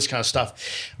 jets, and all this kind of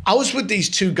stuff. I was with these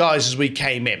two guys as we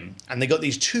came in, and they got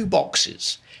these 2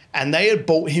 boxes, and they had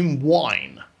bought him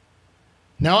wine.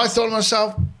 Now I thought to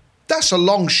myself, that's a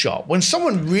long shot. When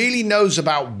someone really knows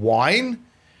about wine,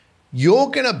 you're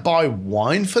going to buy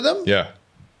wine for them? Yeah.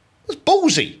 That's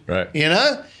ballsy. Right. You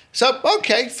know? So,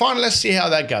 okay, fine, let's see how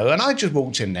that goes. And I just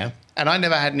walked in there, and I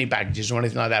never had any baggages or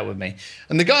anything like that with me.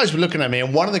 And the guys were looking at me,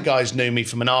 and one of the guys knew me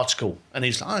from an article. And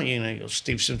he's like, oh, you know, you're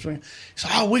Steve Sims. He's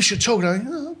like, oh, we should talk. And I went,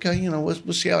 oh, okay, you know,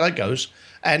 we'll see how that goes.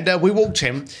 And we walked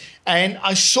in, and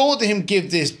I saw him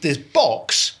give this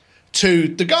box to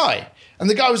the guy. And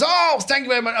the guy was, oh, thank you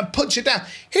very much, and puts it down.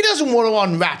 He doesn't want to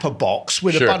unwrap a box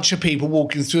with a bunch of people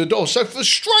walking through the door. So for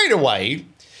straight away,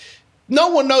 no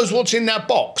one knows what's in that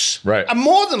box. Right. And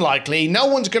more than likely, no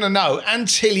one's going to know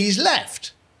until he's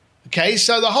left. Okay,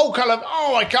 so the whole kind of,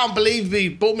 oh, I can't believe he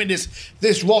bought me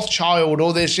this Rothschild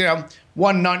or this, you know,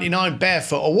 199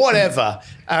 barefoot or whatever.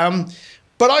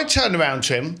 But I turned around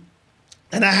to him,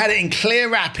 and I had it in clear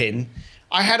wrapping.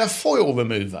 I had a foil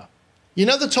remover. You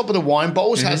know, the top of the wine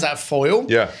bottles has that foil?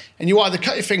 Yeah. And you either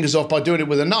cut your fingers off by doing it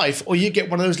with a knife, or you get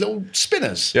one of those little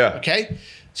spinners. Yeah. Okay?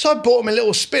 So I bought him a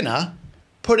little spinner,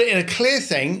 put it in a clear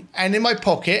thing and in my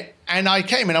pocket, and I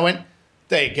came and I went,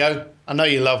 there you go. I know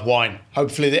you love wine.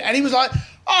 Hopefully. And he was like,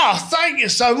 oh, thank you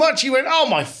so much. He went, oh,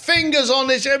 my fingers on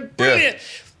this. Brilliant. Yeah.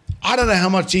 I don't know how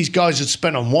much these guys had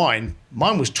spent on wine.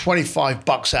 Mine was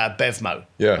 $25 out of Bevmo.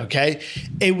 Yeah. Okay?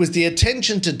 It was the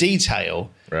attention to detail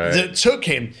that took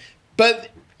him.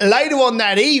 But later on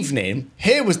that evening,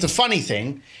 here was the funny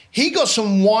thing. He got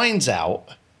some wines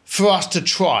out for us to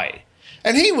try.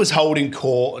 And he was holding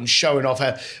court and showing off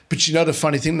how. But you know the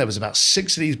funny thing? There was about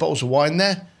 6 of these bottles of wine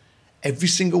there. Every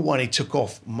single one he took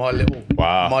off my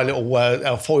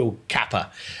little foil capper.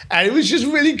 And it was just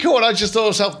really cool. And I just thought to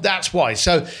myself, that's why.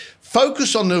 So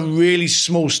focus on the really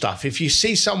small stuff. If you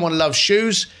see someone loves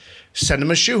shoes, send them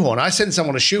a shoehorn. I sent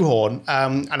someone a shoehorn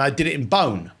and I did it in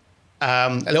bone.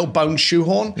 A little bone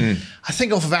shoehorn. I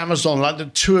think off of Amazon, like the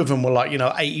 2 of them were like, you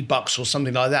know, $80 or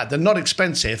something like that. They're not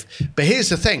expensive. But here's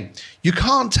the thing. You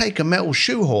can't take a metal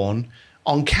shoehorn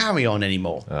on carry-on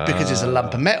anymore because it's a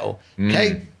lump of metal.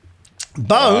 Okay?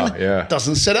 Bone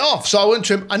doesn't set it off. So I went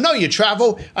to him, I know you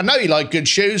travel. I know you like good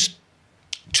shoes.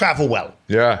 Travel well.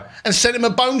 Yeah. And sent him a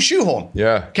bone shoehorn.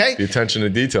 Yeah. Okay. The attention to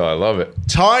detail. I love it.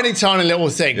 Tiny, tiny little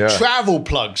thing. Yeah. Travel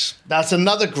plugs. That's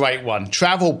another great one.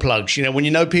 Travel plugs. You know, when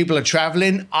you know people are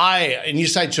traveling, and you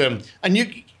say to them, and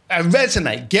you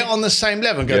resonate, get on the same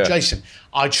level and go, Jason,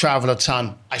 I travel a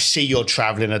ton. I see you're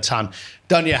traveling a ton.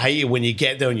 Don't you hate it when you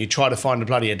get there and you try to find a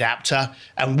bloody adapter?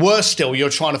 And worse still, you're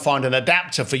trying to find an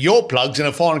adapter for your plugs in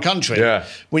a foreign country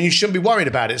when you shouldn't be worried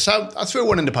about it. So I threw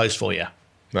one in the post for you.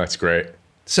 That's great.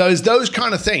 So it's those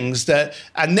kind of things that,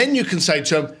 and then you can say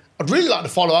to them, I'd really like to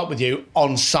follow up with you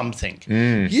on something.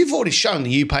 You've already shown that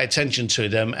you pay attention to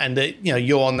them and that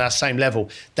you're on that same level.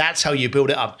 That's how you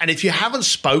build it up. And if you haven't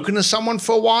spoken to someone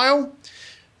for a while,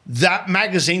 that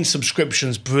magazine subscription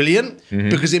is brilliant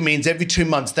because it means every 2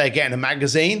 months they're getting a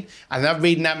magazine and they're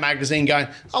reading that magazine going,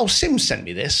 oh, Sim sent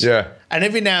me this. Yeah. And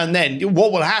every now and then,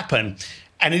 what will happen,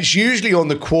 and it's usually on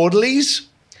the quarterlies,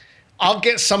 I'll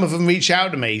get some of them reach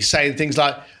out to me saying things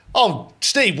like, oh,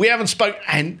 Steve, we haven't spoken.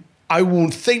 And I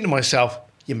will think to myself,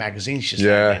 your magazine's just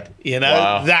ended.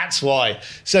 Wow. That's why.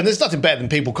 So there's nothing better than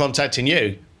people contacting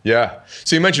you. Yeah.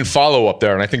 So you mentioned follow-up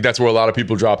there, and I think that's where a lot of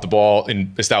people drop the ball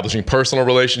in establishing personal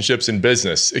relationships in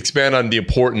business. Expand on the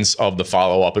importance of the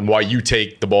follow-up and why you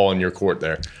take the ball in your court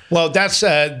there. Well, that's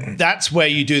where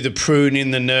you do the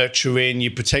pruning, the nurturing, you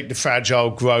protect the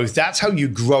fragile growth. That's how you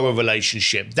grow a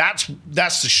relationship. That's the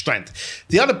strength.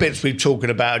 The other bits we're talking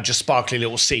about are just sparkly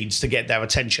little seeds to get their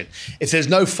attention. If there's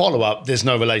no follow-up, there's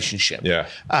no relationship. Yeah.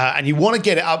 And you want to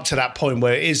get it up to that point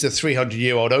where it is the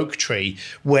 300-year-old oak tree,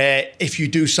 where if you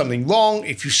do something wrong,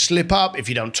 if you slip up, if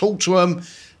you don't talk to them,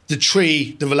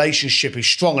 the relationship is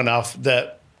strong enough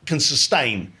that can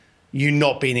sustain you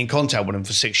not being in contact with them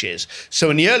for 6 years. So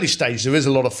in the early stage, there is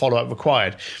a lot of follow-up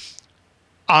required.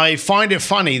 I find it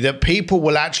funny that people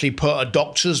will actually put a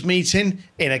doctor's meeting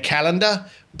in a calendar,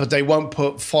 but they won't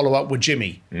put follow-up with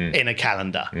Jimmy in a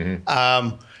calendar.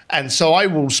 And so I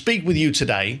will speak with you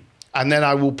today, and then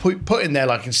I will put in there,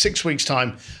 like in 6 weeks'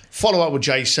 time, follow up with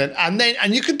Jason, and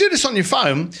you can do this on your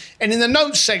phone. And in the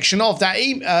notes section of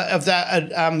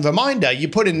that reminder, you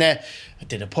put in there, I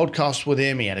did a podcast with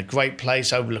him. He had a great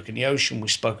place overlooking the ocean. We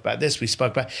spoke about this. We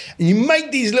spoke about, and you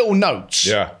make these little notes.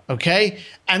 Yeah. Okay.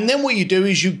 And then what you do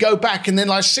is you go back, and then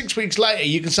like 6 weeks later,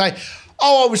 you can say,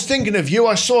 oh, I was thinking of you.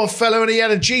 I saw a fellow and he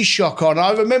had a G-Shock on.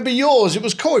 I remember yours. It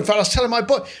was cool. In fact, I was telling my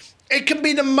boy, it can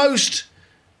be the most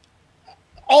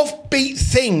offbeat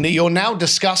thing that you're now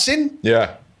discussing.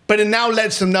 Yeah. But it now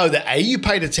lets them know that A, you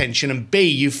paid attention, and B,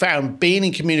 you found being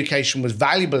in communication was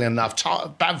valuable enough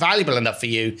for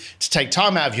you to take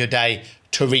time out of your day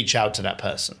to reach out to that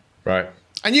person. Right.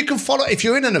 And you can follow, if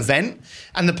you're in an event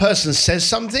and the person says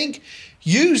something,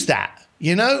 use that,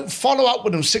 follow up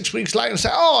with them 6 weeks later and say,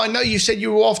 oh, I know you said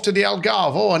you were off to the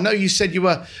Algarve. Oh, I know you said you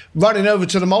were running over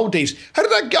to the Maldives. How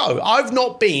did that go? I've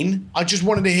not been. I just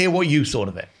wanted to hear what you thought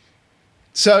of it.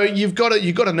 So you've got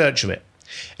to nurture it.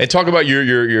 And talk about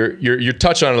your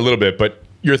touch on it a little bit, but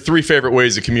your 3 favorite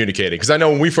ways of communicating. Because I know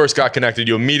when we first got connected,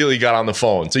 you immediately got on the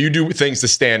phone. So you do things to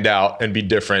stand out and be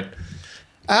different.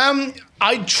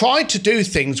 I try to do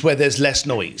things where there's less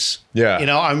noise. Yeah.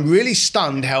 I'm really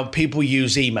stunned how people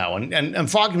use email. And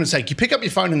for argument's sake, you pick up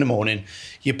your phone in the morning,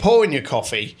 you pour in your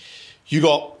coffee, you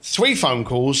got 3 phone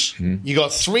calls, you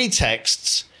got 3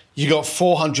 texts, you got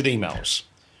 400 emails.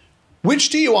 Which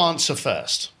do you answer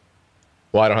first?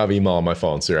 Well, I don't have email on my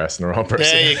phone, so you're asking the wrong person.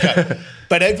 There you go.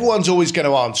 But everyone's always going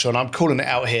to answer, and I'm calling it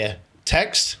out here.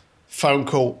 Text, phone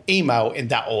call, email in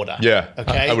that order. Yeah,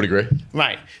 okay. I would agree.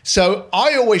 Right. So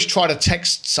I always try to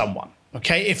text someone,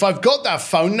 okay? If I've got that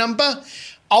phone number,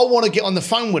 I want to get on the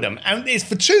phone with them. And it's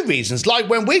for 2 reasons. Like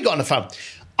when we got on the phone,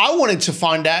 I wanted to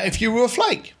find out if you were a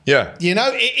flake. Yeah.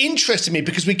 It interested me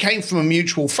because we came from a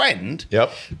mutual friend.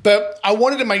 Yep. But I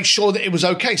wanted to make sure that it was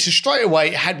okay. So straight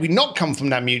away, had we not come from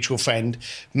that mutual friend,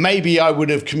 maybe I would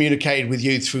have communicated with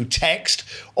you through text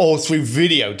or through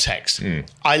video text.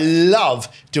 I love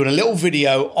doing a little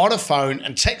video on a phone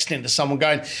and texting to someone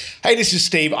going, hey, this is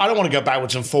Steve. I don't want to go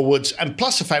backwards and forwards. And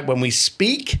plus the fact when we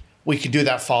speak, we can do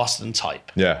that faster than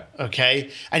type. Yeah. Okay.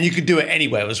 And you can do it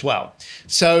anywhere as well.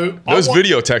 So those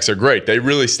video texts are great. They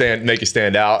really make you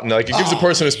stand out, and like it gives a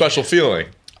person a special feeling.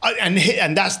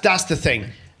 And that's the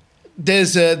thing.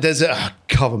 There's a I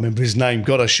can't remember his name.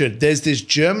 God, I should. There's this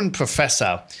German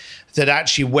professor that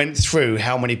actually went through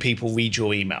how many people read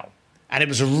your email, and it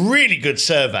was a really good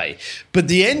survey. But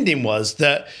the ending was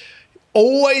that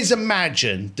always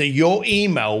imagine that your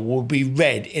email will be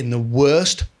read in the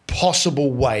worst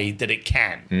possible way that it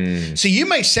can. So you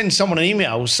may send someone an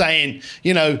email saying,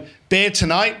 beer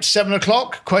tonight,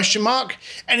 7:00, ?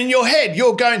 And in your head,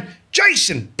 you're going,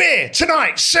 Jason, beer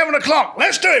tonight, 7:00.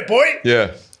 Let's do it, boy.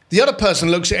 Yeah. The other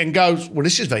person looks at it and goes, well,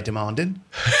 this is very demanding.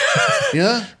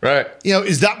 Yeah. Right.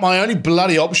 Is that my only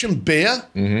bloody option, beer?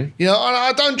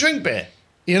 I don't drink beer.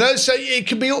 So it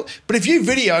could be all, but if you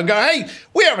video and go, hey,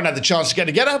 we haven't had the chance to get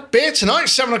together, beer tonight,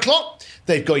 7:00.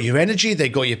 They've got your energy,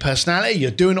 they've got your personality, you're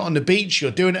doing it on the beach,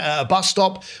 you're doing it at a bus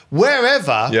stop,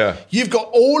 wherever. Yeah. You've got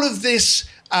all of this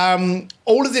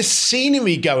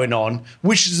scenery going on,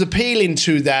 which is appealing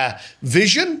to their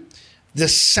vision, the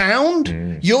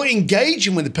sound, you're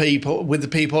engaging with the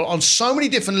people on so many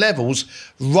different levels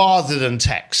rather than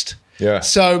text. Yeah.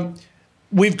 So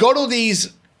we've got all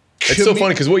these. It's so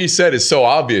funny because what you said is so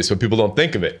obvious, but people don't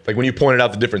think of it. Like when you pointed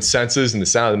out the different senses and the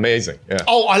sound, amazing. Yeah.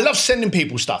 Oh, I love sending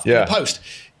people stuff in Yeah. the post.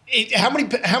 How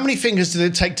many fingers did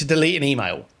it take to delete an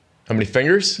email? How many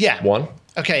fingers? Yeah. 1.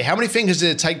 Okay, how many fingers did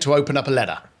it take to open up a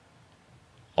letter?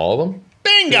 All of them?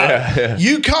 Bingo! Yeah.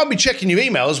 You can't be checking your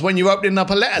emails when you're opening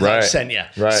up a letter that I sent you.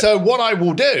 Right. So what I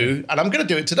will do, and I'm going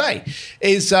to do it today,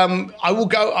 is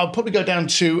I'll probably go down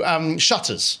to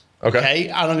Shutters. Okay.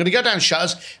 And I'm going to go down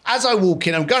Shutters. As I walk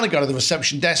in, I'm going to go to the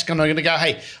reception desk and I'm going to go,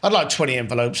 hey, I'd like 20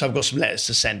 envelopes. I've got some letters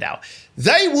to send out.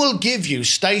 They will give you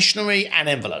stationery and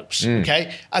envelopes,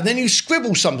 okay? And then you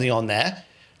scribble something on there,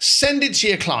 send it to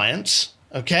your clients,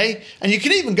 okay? And you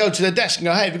can even go to the desk and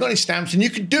go, hey, have you got any stamps? And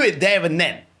you can do it there and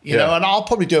then, you know, and I'll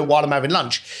probably do it while I'm having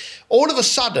lunch. All of a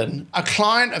sudden, a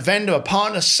client, a vendor, a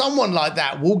partner, someone like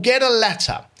that will get a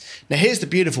letter. Now, here's the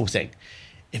beautiful thing.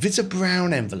 If it's a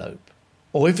brown envelope,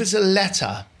 or if it's a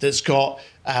letter that's got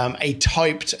a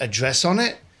typed address on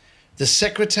it, the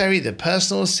secretary, the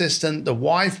personal assistant, the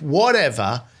wife,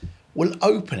 whatever, will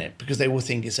open it because they will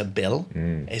think it's a bill,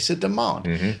 it's a demand.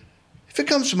 If it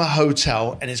comes from a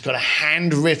hotel and it's got a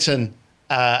handwritten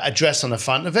address on the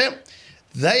front of it,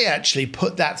 they actually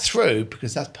put that through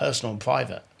because that's personal and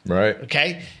private. Right.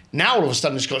 Okay. Now all of a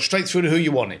sudden it's got straight through to who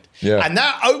you wanted. Yeah. And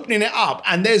that opening it up,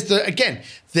 and there's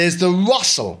the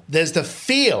rustle, there's the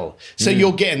feel. So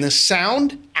you're getting the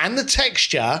sound and the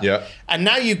texture. Yeah. And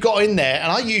now you've got in there,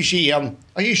 and I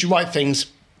usually write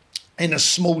things in a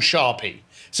small Sharpie.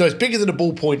 So it's bigger than a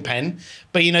ballpoint pen,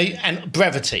 but and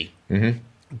brevity.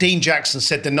 Dean Jackson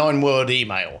said the 9-word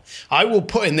email. I will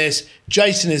put in this,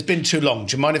 Jason, it's been too long.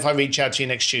 Do you mind if I reach out to you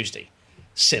next Tuesday?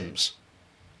 Sims.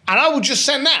 And I will just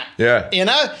send that. Yeah.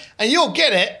 And you'll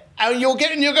get it, and you'll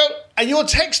go, and you'll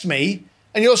text me,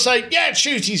 and you'll say, yeah,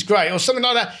 Tuesday's great, or something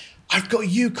like that. I've got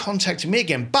you contacting me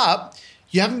again, but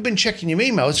you haven't been checking your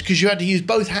emails because you had to use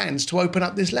both hands to open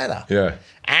up this letter. Yeah.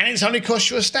 And it's only cost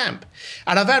you a stamp.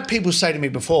 And I've had people say to me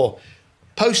before,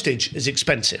 postage is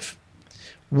expensive.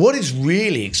 What is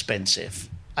really expensive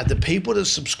are the people that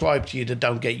subscribe to you that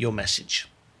don't get your message.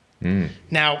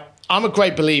 Now, I'm a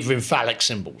great believer in phallic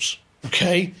symbols,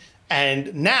 okay?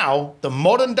 And now the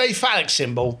modern day phallic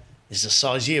symbol is the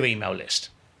size of your email list.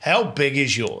 How big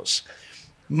is yours?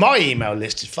 My email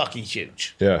list is fucking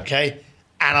huge, okay?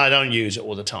 And I don't use it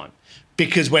all the time.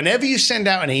 Because whenever you send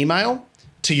out an email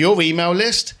to your email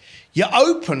list, your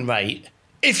open rate,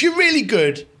 if you're really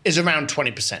good, is around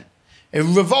 20%. It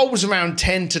revolves around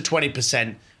 10 to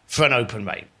 20% for an open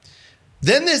rate.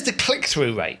 Then there's the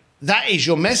click-through rate. That is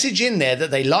your message in there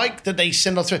that they like, that they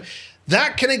send on through.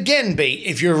 That can again be,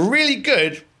 if you're really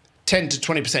good, 10 to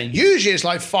 20%. Usually it's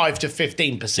like 5 to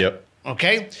 15%. Yep.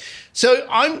 Okay? So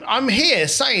I'm here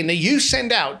saying that you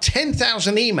send out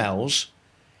 10,000 emails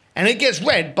and it gets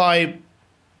read by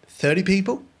 30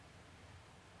 people.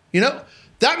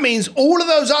 That means all of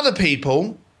those other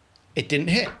people, it didn't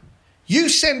hit. You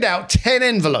send out 10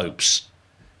 envelopes.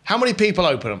 How many people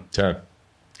open them? 10.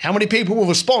 How many people will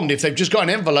respond if they've just got an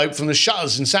envelope from the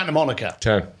Shutters in Santa Monica?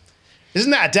 10.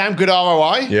 Isn't that a damn good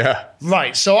ROI? Yeah.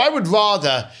 Right. So I would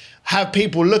rather have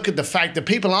people look at the fact that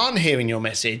people aren't hearing your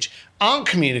message, aren't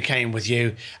communicating with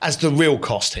you as the real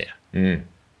cost here.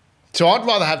 So I'd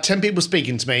rather have 10 people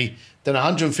speaking to me than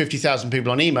 150,000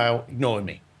 people on email ignoring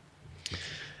me.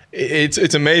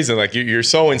 It's amazing. Like you're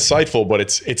so insightful, but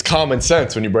it's common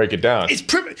sense when you break it down.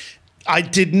 I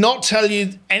did not tell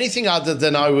you anything other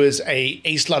than I was a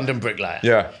East London bricklayer.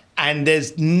 Yeah. And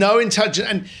there's no intelligence.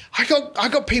 And I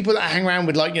got people that hang around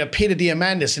with Peter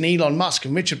Diamandis and Elon Musk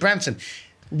and Richard Branson.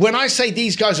 When I say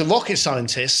these guys are rocket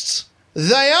scientists,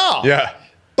 they are. Yeah.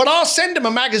 But I'll send them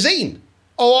a magazine.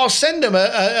 Or I'll send them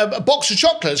a box of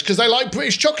chocolates because they like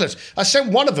British chocolates. I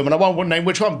sent one of them, and I won't name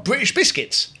which one, British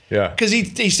biscuits. Yeah. Because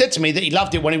he said to me that he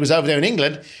loved it when he was over there in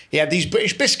England. He had these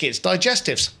British biscuits,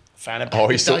 digestives. Fan of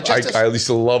digestives. I used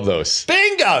to love those.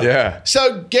 Bingo! Yeah.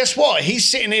 So guess what? He's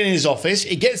sitting in his office.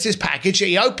 He gets this package.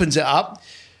 He opens it up.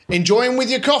 Enjoying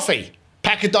with your coffee.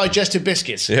 Pack of digestive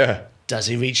biscuits. Yeah. Does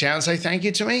he reach out and say thank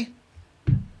you to me?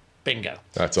 Bingo.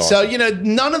 That's awesome. So,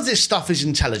 none of this stuff is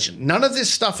intelligent. None of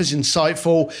this stuff is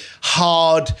insightful,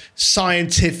 hard,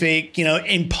 scientific,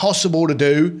 impossible to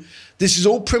do. This is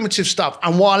all primitive stuff.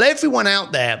 And while everyone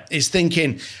out there is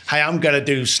thinking, hey, I'm going to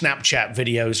do Snapchat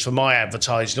videos for my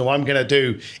advertising, or I'm going to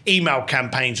do email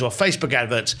campaigns or Facebook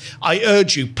adverts, I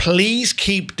urge you, please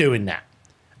keep doing that.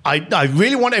 I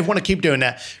really want everyone to keep doing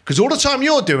that because all the time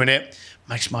you're doing it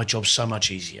makes my job so much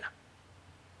easier.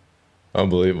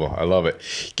 Unbelievable. I love it.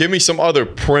 Give me some other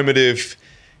primitive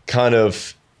kind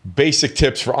of basic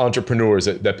tips for entrepreneurs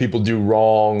that people do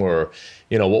wrong, or,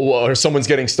 or someone's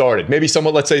getting started. Maybe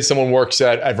let's say someone works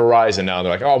at Verizon now.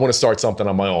 They're like, oh, I want to start something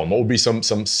on my own. What would be some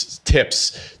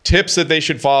tips that they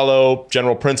should follow,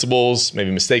 general principles, maybe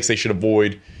mistakes they should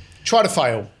avoid? Try to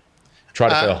fail. Try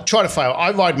to fail.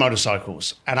 I ride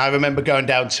motorcycles, and I remember going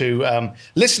down to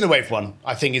listen to everyone.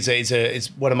 I think it's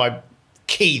one of my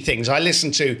key things. I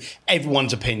listen to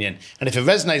everyone's opinion, and if it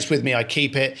resonates with me, I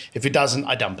keep it. If it doesn't,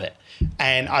 I dump it.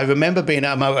 And I remember being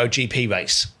at a MotoGP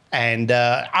race, and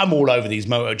I'm all over these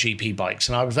MotoGP bikes,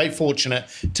 and I was very fortunate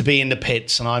to be in the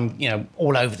pits, and I'm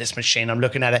all over this machine. I'm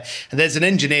looking at it, and there's an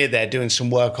engineer there doing some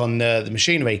work on the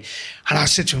machinery, and I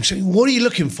said to him, "So what are you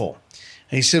looking for?"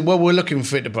 And he said, "Well, we're looking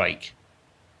for it to break."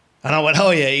 And I went, "Oh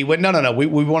yeah." He went, No. We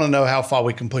want to know how far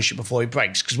we can push it before it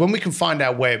breaks, because when we can find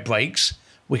out where it breaks,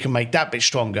 we can make that bit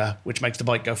stronger, which makes the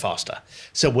bike go faster.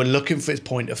 So we're looking for its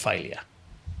point of failure.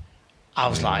 I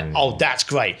was like, oh, that's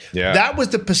great. Yeah. That was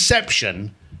the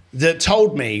perception that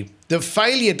told me that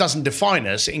failure doesn't define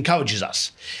us, it encourages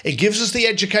us. It gives us the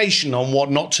education on what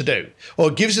not to do, or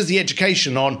it gives us the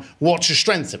education on what to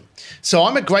strengthen. So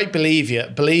I'm a great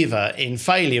believer in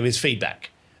failure is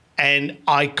feedback. And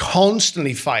I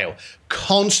constantly fail,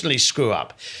 constantly screw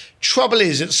up. Trouble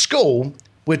is, at school,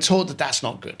 we're taught that that's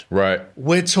not good. Right.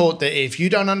 We're taught that if you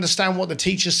don't understand what the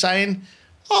teacher's saying,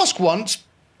 ask once,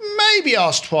 maybe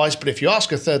ask twice, but if you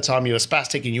ask a third time, you're a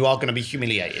spastic and you are going to be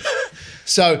humiliated.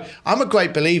 So I'm a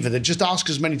great believer that just ask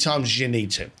as many times as you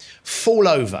need to. Fall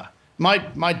over.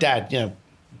 My dad,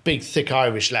 big, thick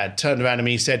Irish lad, turned around to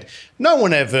me and said, no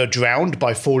one ever drowned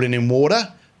by falling in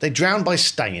water. They drowned by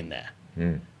staying there.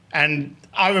 And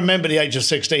I remember the age of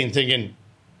 16 thinking,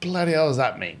 bloody hell does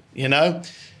that mean?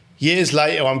 Years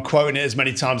later, I'm quoting it as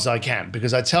many times as I can,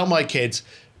 because I tell my kids,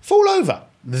 fall over,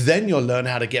 then you'll learn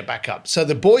how to get back up. So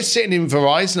the boys sitting in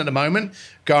Verizon at the moment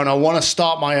going, I want to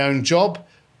start my own job.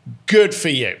 Good for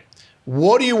you.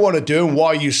 What do you want to do, and why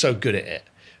are you so good at it?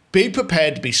 Be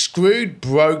prepared to be screwed,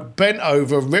 broke, bent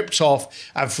over, ripped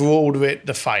off, and for all of it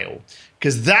to fail,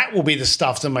 because that will be the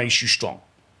stuff that makes you strong.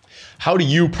 How do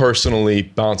you personally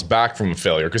bounce back from a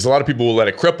failure? Because a lot of people will let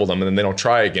it cripple them and then they don't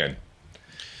try again.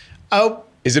 Oh,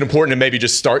 is it important to maybe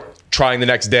just start trying the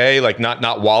next day, like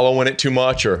not wallow in it too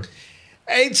much? Or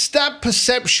it's that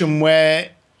perception where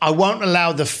I won't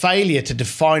allow the failure to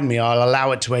define me. I'll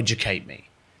allow it to educate me.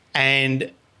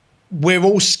 And we're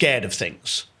all scared of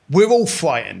things. We're all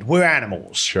frightened. We're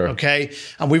animals. Sure. Okay?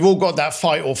 And we've all got that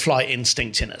fight or flight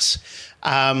instinct in us.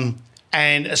 And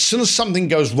as soon as something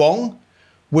goes wrong,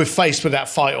 we're faced with that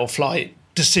fight or flight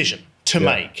decision to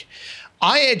make.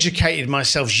 I educated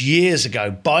myself years ago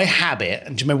by habit,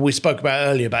 and do you remember we spoke about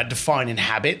earlier about defining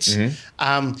habits?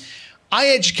 I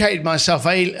educated myself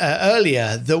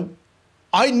earlier that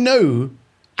I know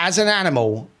as an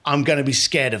animal, I'm going to be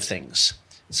scared of things.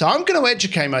 So I'm going to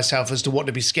educate myself as to what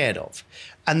to be scared of.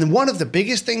 And one of the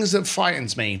biggest things that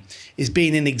frightens me is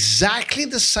being in exactly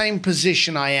the same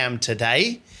position I am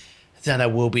today than I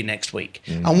will be next week.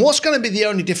 And what's going to be the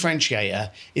only differentiator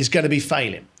is going to be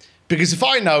failing. Because if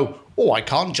I know, I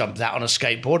can't jump that on a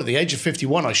skateboard at the age of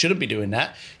 51, I shouldn't be doing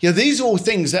that. These are all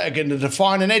things that are going to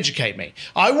define and educate me.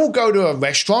 I will go to a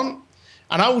restaurant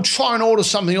and I will try and order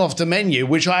something off the menu,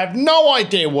 which I have no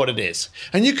idea what it is.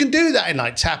 And you can do that in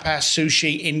like tapas,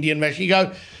 sushi, Indian restaurant. You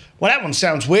go, well, that one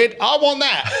sounds weird. I want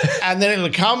that. And then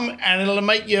it'll come and it'll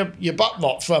make your butt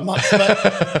rot for a month.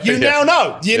 But you now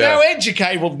know. You're now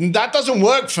educated. Well, that doesn't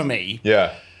work for me.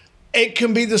 Yeah. It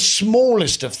can be the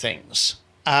smallest of things.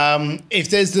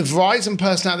 If there's the Verizon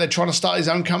person out there trying to start his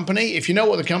own company, if you know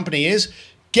what the company is,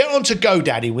 get onto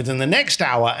GoDaddy within the next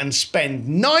hour and spend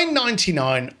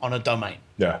 $9.99 on a domain.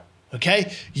 Yeah.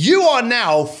 Okay? You are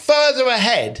now further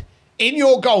ahead in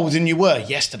your goal than you were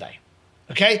yesterday.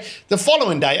 Okay? The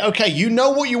following day, okay, you know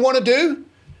what you want to do?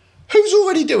 Who's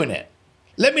already doing it?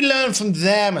 Let me learn from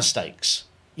their mistakes.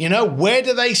 Where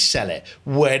do they sell it?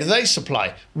 Where do they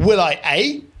supply? Will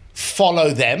I, follow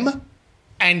them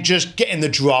and just get in the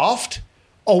draft?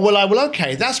 Or will I,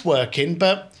 okay, that's working,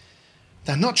 but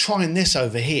they're not trying this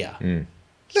over here.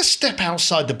 Let's step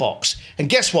outside the box. And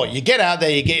guess what? You get out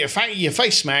there, you get your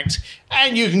face smacked,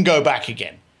 and you can go back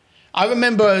again. I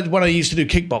remember when I used to do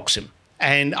kickboxing.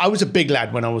 And I was a big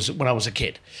lad when I was a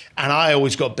kid, and I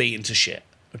always got beaten to shit.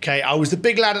 Okay, I was the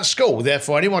big lad at school.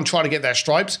 Therefore, anyone trying to get their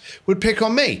stripes would pick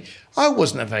on me. I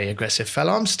wasn't a very aggressive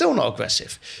fella. I'm still not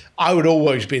aggressive. I would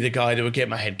always be the guy that would get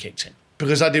my head kicked in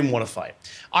because I didn't want to fight.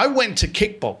 I went to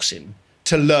kickboxing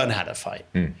to learn how to fight.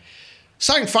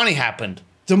 Something funny happened.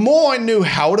 The more I knew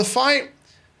how to fight,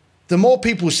 the more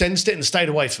people sensed it and stayed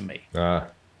away from me.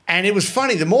 And it was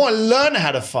funny. The more I learned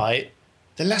how to fight,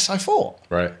 the less I fought.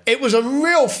 Right. It was a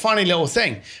real funny little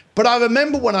thing. But I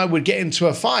remember when I would get into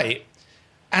a fight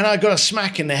and I got a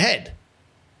smack in the head,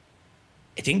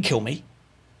 it didn't kill me.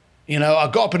 You know,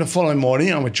 I got up in the following morning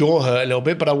and my jaw hurt a little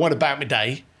bit, but I went about my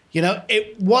day. You know,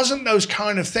 it wasn't those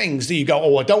kind of things that you go,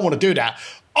 oh, I don't want to do that.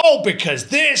 Oh, because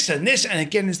this and this. And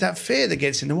again, it's that fear that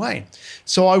gets in the way.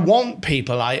 So I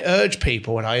urge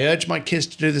people, and I urge my kids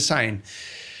to do the same,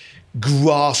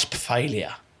 grasp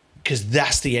failure, because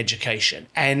that's the education.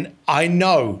 And I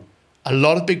know a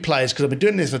lot of big players, because I've been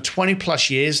doing this for 20 plus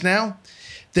years now,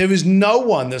 there is no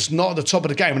one that's not at the top of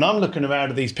the game. And I'm looking around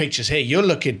at these pictures here. You're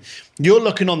looking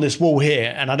on this wall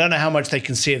here, and I don't know how much they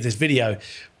can see of this video,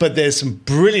 but there's some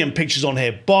brilliant pictures on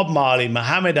here. Bob Marley,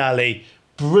 Muhammad Ali,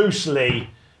 Bruce Lee.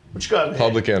 What you got over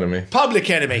Public here? Enemy. Public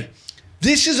Enemy.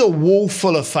 This is a wall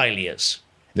full of failures.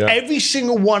 Yeah. Every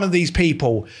single one of these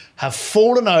people have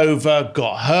fallen over,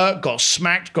 got hurt, got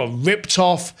smacked, got ripped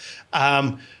off,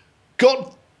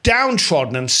 got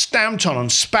downtrodden and stamped on and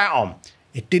spat on.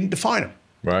 It didn't define them.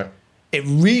 Right. It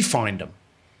refined them.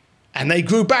 And they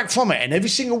grew back from it. And every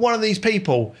single one of these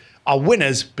people are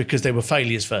winners because they were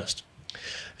failures first.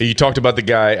 You talked about the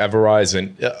guy at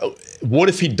Verizon. What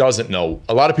if he doesn't know?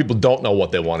 A lot of people don't know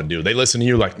what they want to do. They listen to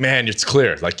you like, man, it's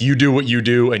clear. Like, you do what you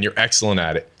do and you're excellent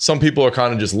at it. Some people are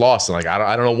kind of just lost and like,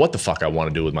 I don't know what the fuck I want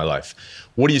to do with my life.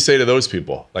 What do you say to those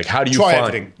people? Like, how do you try find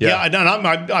everything? Yeah,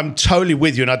 I'm totally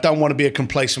with you, and I don't want to be a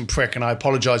complacent prick, and I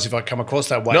apologize if I come across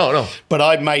that way. No. But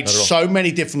I've made so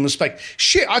many different mistakes.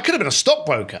 Shit, I could have been a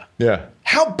stockbroker. Yeah.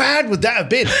 How bad would that have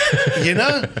been? You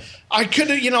know, I could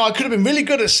have been really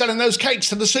good at selling those cakes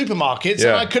to the supermarkets,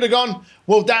 and I could have gone,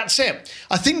 well, that's it.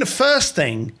 I think the first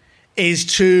thing is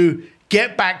to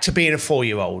get back to being a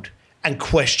 4-year-old and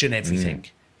question everything.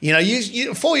 You know, a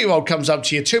 4-year-old comes up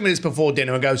to you 2 minutes before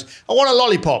dinner and goes, I want a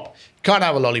lollipop. Can't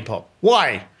have a lollipop.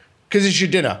 Why? Because it's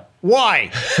your dinner.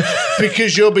 Why?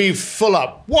 Because you'll be full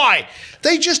up. Why?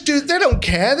 They don't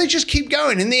care. They just keep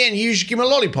going. In the end, you usually give them a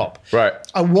lollipop. Right.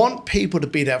 I want people to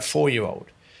be that 4-year-old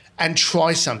and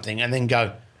try something and then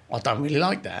go, I don't really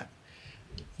like that.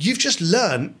 You've just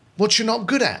learned what you're not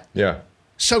good at. Yeah.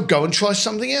 So go and try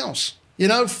something else. You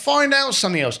know, find out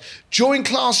something else. Join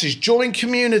classes, join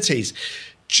communities.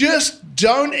 Just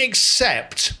don't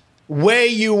accept where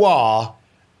you are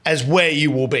as where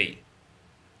you will be.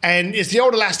 And it's the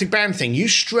old elastic band thing. You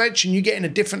stretch and you get into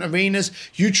different arenas.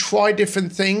 You try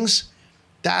different things.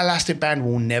 That elastic band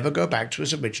will never go back to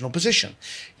its original position.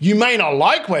 You may not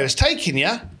like where it's taking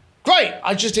you. Great.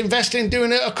 I just invested in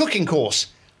doing a cooking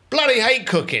course. Bloody hate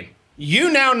cooking. You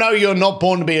now know you're not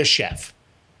born to be a chef.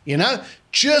 You know,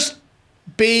 just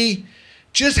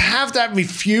have that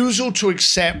refusal to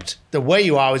accept that where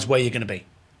you are is where you're going to be.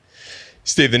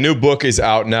 Steve, the new book is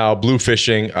out now,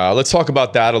 Bluefishing. Let's talk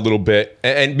about that a little bit.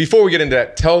 And before we get into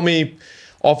that, tell me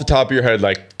off the top of your head,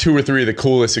 like 2 or 3 of the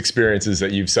coolest experiences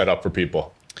that you've set up for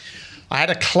people. I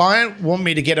had a client want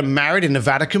me to get him married in the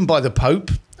Vatican by the Pope.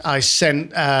 We've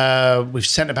sent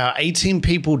about 18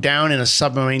 people down in a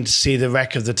submarine to see the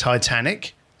wreck of the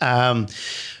Titanic.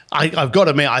 I've got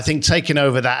to admit, I think taking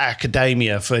over that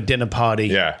academia for a dinner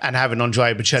party and having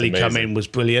Andrea Bocelli come in was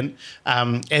brilliant.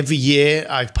 Every year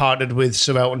I've partnered with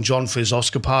Sir Elton John for his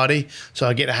Oscar party. So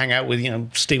I get to hang out with,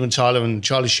 Steven Tyler and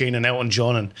Charlie Sheen and Elton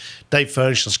John and Dave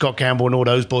Furnish and Scott Campbell and all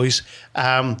those boys.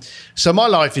 So my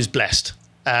life is blessed.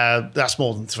 That's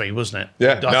more than 3, wasn't it?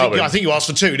 Yeah. I think you asked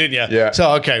for 2, didn't you? Yeah.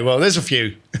 So, okay, well, there's a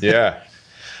few. Yeah.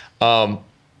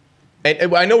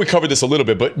 And I know we covered this a little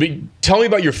bit, but tell me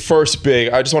about your first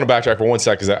big, I just want to backtrack for 1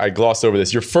 second because I glossed over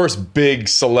this. Your first big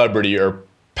celebrity or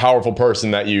powerful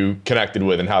person that you connected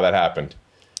with and how that happened.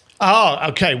 Oh,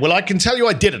 okay. Well, I can tell you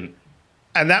I didn't.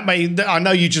 And I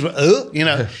know you just,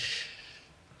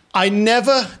 I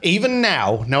never, even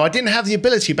now, I didn't have the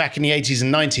ability back in the 80s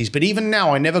and 90s, but even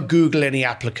now I never Google any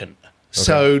applicant. Okay.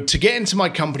 So to get into my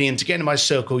company and to get into my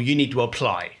circle, you need to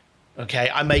apply.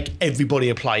 Okay, I make everybody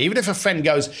apply. Even if a friend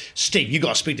goes, Steve, you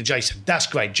got to speak to Jason. That's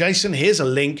great. Jason, here's a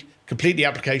link. Complete the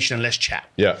application and let's chat.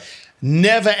 Yeah.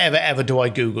 Never, ever, ever do I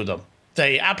Google them.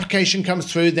 The application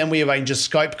comes through, then we arrange a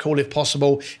Skype call if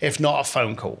possible, if not a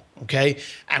phone call, okay?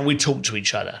 And we talk to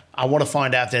each other. I want to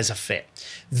find out if there's a fit.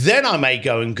 Then I may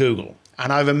go and Google.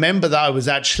 And I remember that I was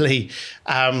actually,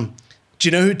 do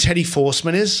you know who Teddy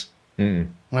Forstmann is? Mm.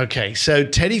 Okay, so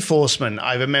Teddy Forstmann,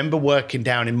 I remember working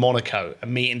down in Monaco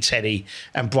and meeting Teddy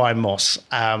and Brian Moss.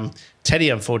 Teddy,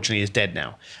 unfortunately, is dead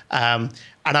now. And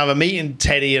I was meeting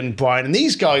Teddy and Brian, and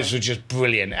these guys were just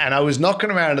brilliant. And I was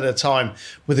knocking around at the time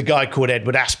with a guy called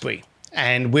Edward Asprey.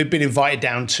 And we'd been invited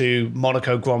down to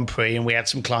Monaco Grand Prix, and we had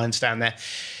some clients down there.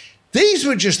 These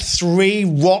were just three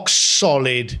rock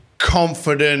solid,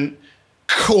 confident,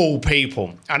 cool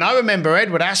people. And I remember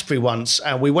Edward Asprey once,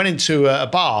 we went into a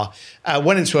bar,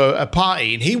 went into a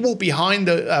party, and he walked behind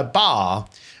the bar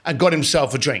and got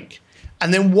himself a drink.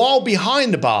 And then while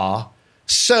behind the bar,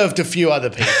 served a few other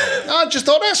people. I just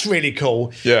thought, that's really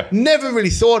cool. Yeah. Never really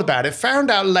thought about it. Found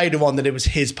out later on that it was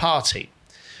his party.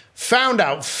 Found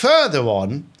out further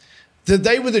on that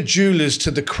they were the jewelers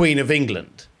to the Queen of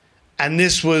England. And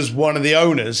this was one of the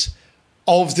owners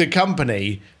of the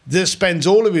company that spends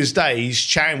all of his days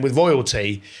chatting with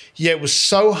royalty, yet was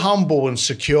so humble and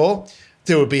secure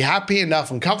that would be happy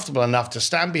enough and comfortable enough to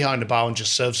stand behind the bar and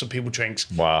just serve some people drinks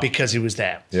because he was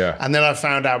there. Yeah. And then I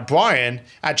found out Brian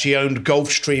actually owned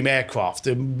Gulfstream Aircraft,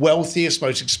 the wealthiest,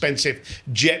 most expensive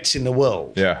jets in the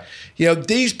world. Yeah. You know,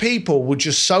 these people were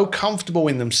just so comfortable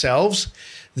in themselves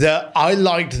that I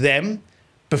liked them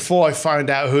before I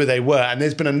found out who they were. And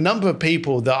there's been a number of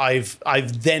people that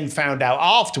I've then found out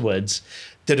afterwards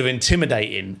that are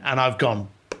intimidating. And I've gone,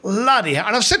 bloody hell.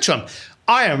 And I've said to them,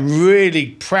 I am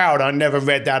really proud I never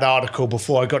read that article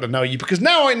before I got to know you, because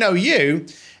now I know you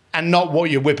and not what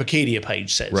your Wikipedia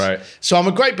page says. Right. So I'm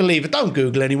a great believer. Don't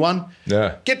Google anyone.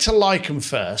 Yeah. Get to like them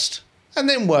first and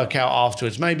then work out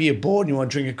afterwards. Maybe you're bored and you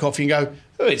want to drink a coffee and go,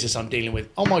 who is this I'm dealing with?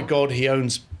 Oh my God, he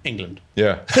owns England.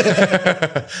 Yeah.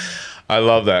 I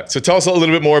love that. So tell us a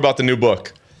little bit more about the new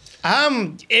book.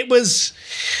 It was,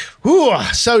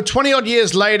 so 20 odd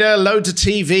years later, loads of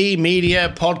TV,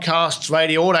 media, podcasts,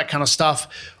 radio, all that kind of stuff,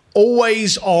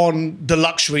 always on the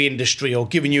luxury industry or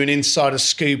giving you an insider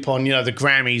scoop on, you know, the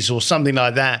Grammys or something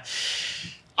like that.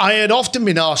 I had often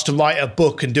been asked to write a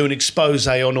book and do an expose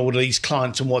on all these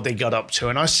clients and what they got up to.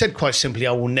 And I said quite simply,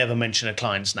 I will never mention a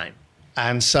client's name.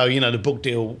 And so, you know, the book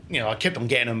deal, you know, I kept on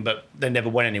getting them, but they never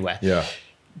went anywhere. Yeah.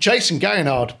 Jason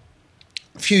Gaynard,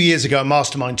 a few years ago,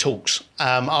 Mastermind Talks,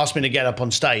 asked me to get up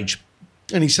on stage.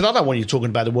 And he said, I don't want you talking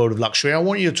about the world of luxury. I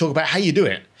want you to talk about how you do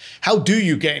it. How do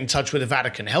you get in touch with the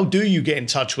Vatican? How do you get in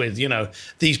touch with, you know,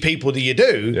 these people that you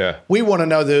do? Yeah. We want to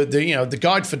know the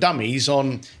guide for dummies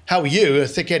on how you, a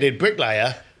thick-headed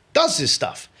bricklayer, does this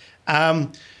stuff.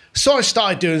 So I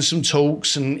started doing some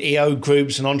talks and EO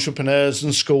groups and entrepreneurs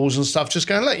and schools and stuff, just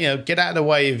going, look, you know, get out of the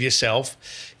way of yourself,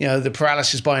 you know, the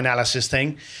paralysis by analysis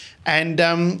thing. And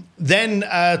then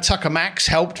Tucker Max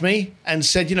helped me and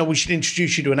said, you know, we should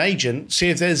introduce you to an agent, see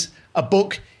if there's a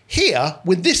book here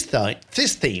with this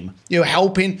theme, you know,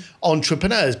 helping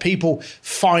entrepreneurs, people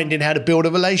finding how to build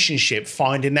a relationship,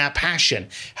 finding their passion,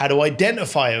 how to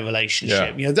identify a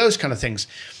relationship, you know, those kind of things.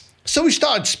 So we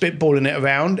started spitballing it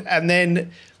around, and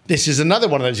then this is another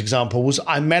one of those examples.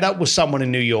 I met up with someone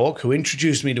in New York who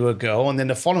introduced me to a girl, and then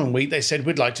the following week they said,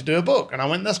 we'd like to do a book. And I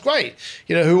went, that's great.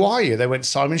 You know, who are you? They went,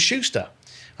 Simon Schuster.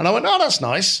 And I went, oh, that's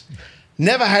nice.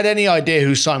 Never had any idea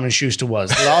who Simon Schuster was,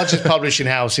 the largest publishing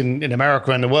house in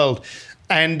America and the world.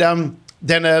 And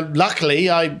then luckily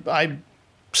I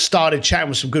started chatting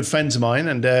with some good friends of mine,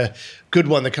 and a good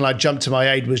one that kind of jumped to my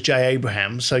aid was Jay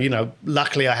Abraham. So, you know,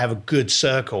 luckily I have a good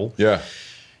circle. Yeah.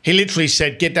 He literally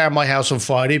said, get down to my house on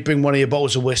Friday, bring one of your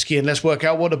bottles of whiskey, and let's work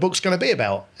out what the book's going to be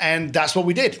about. And that's what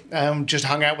we did. Just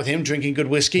hung out with him, drinking good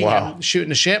whiskey, and shooting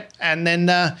the shit, and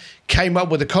then came up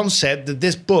with the concept that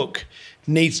this book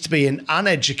needs to be an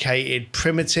uneducated,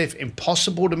 primitive,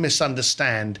 impossible to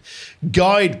misunderstand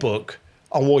guidebook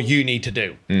on what you need to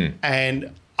do.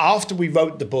 And after we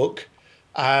wrote the book,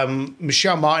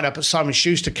 Michelle Martin up at Simon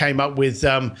Schuster came up with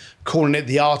calling it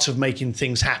The Art of Making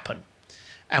Things Happen.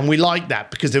 And we like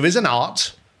that because there is an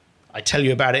art. I tell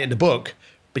you about it in the book,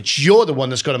 but you're the one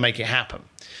that's got to make it happen.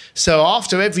 So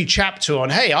after every chapter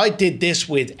on, hey, I did this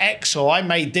with X, or I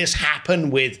made this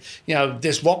happen with, you know,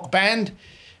 this rock band,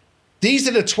 these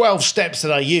are the 12 steps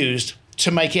that I used to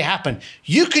make it happen.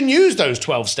 You can use those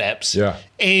 12 steps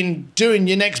in doing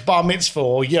your next bar mitzvah,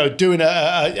 or, you know, doing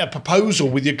a proposal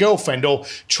with your girlfriend, or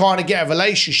trying to get a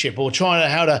relationship, or trying to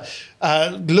how to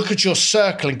look at your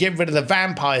circle and get rid of the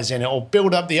vampires in it, or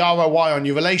build up the ROI on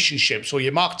your relationships or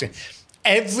your marketing.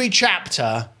 Every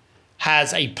chapter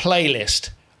has a playlist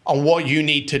on what you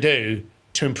need to do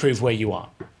to improve where you are.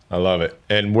 I love it.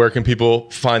 And where can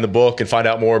people find the book and find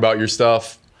out more about your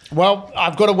stuff? Well,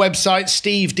 I've got a website,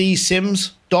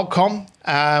 stevedsims.com.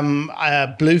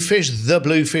 Bluefish,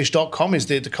 thebluefish.com is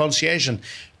the concierge, and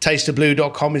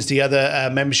tasteofblue.com is the other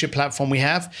membership platform we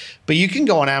have. But you can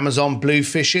go on Amazon,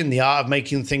 Bluefishing, The Art of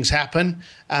Making Things Happen.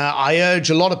 I urge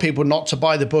a lot of people not to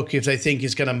buy the book if they think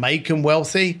it's going to make them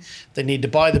wealthy. They need to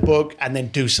buy the book and then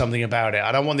do something about it.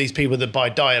 I don't want these people that buy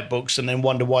diet books and then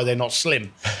wonder why they're not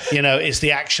slim. You know, it's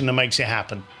the action that makes it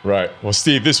happen. Right. Well,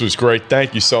 Steve, this was great.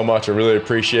 Thank you so much. I really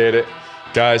appreciate it.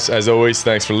 Guys, as always,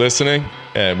 thanks for listening,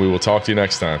 and we will talk to you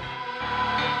next time.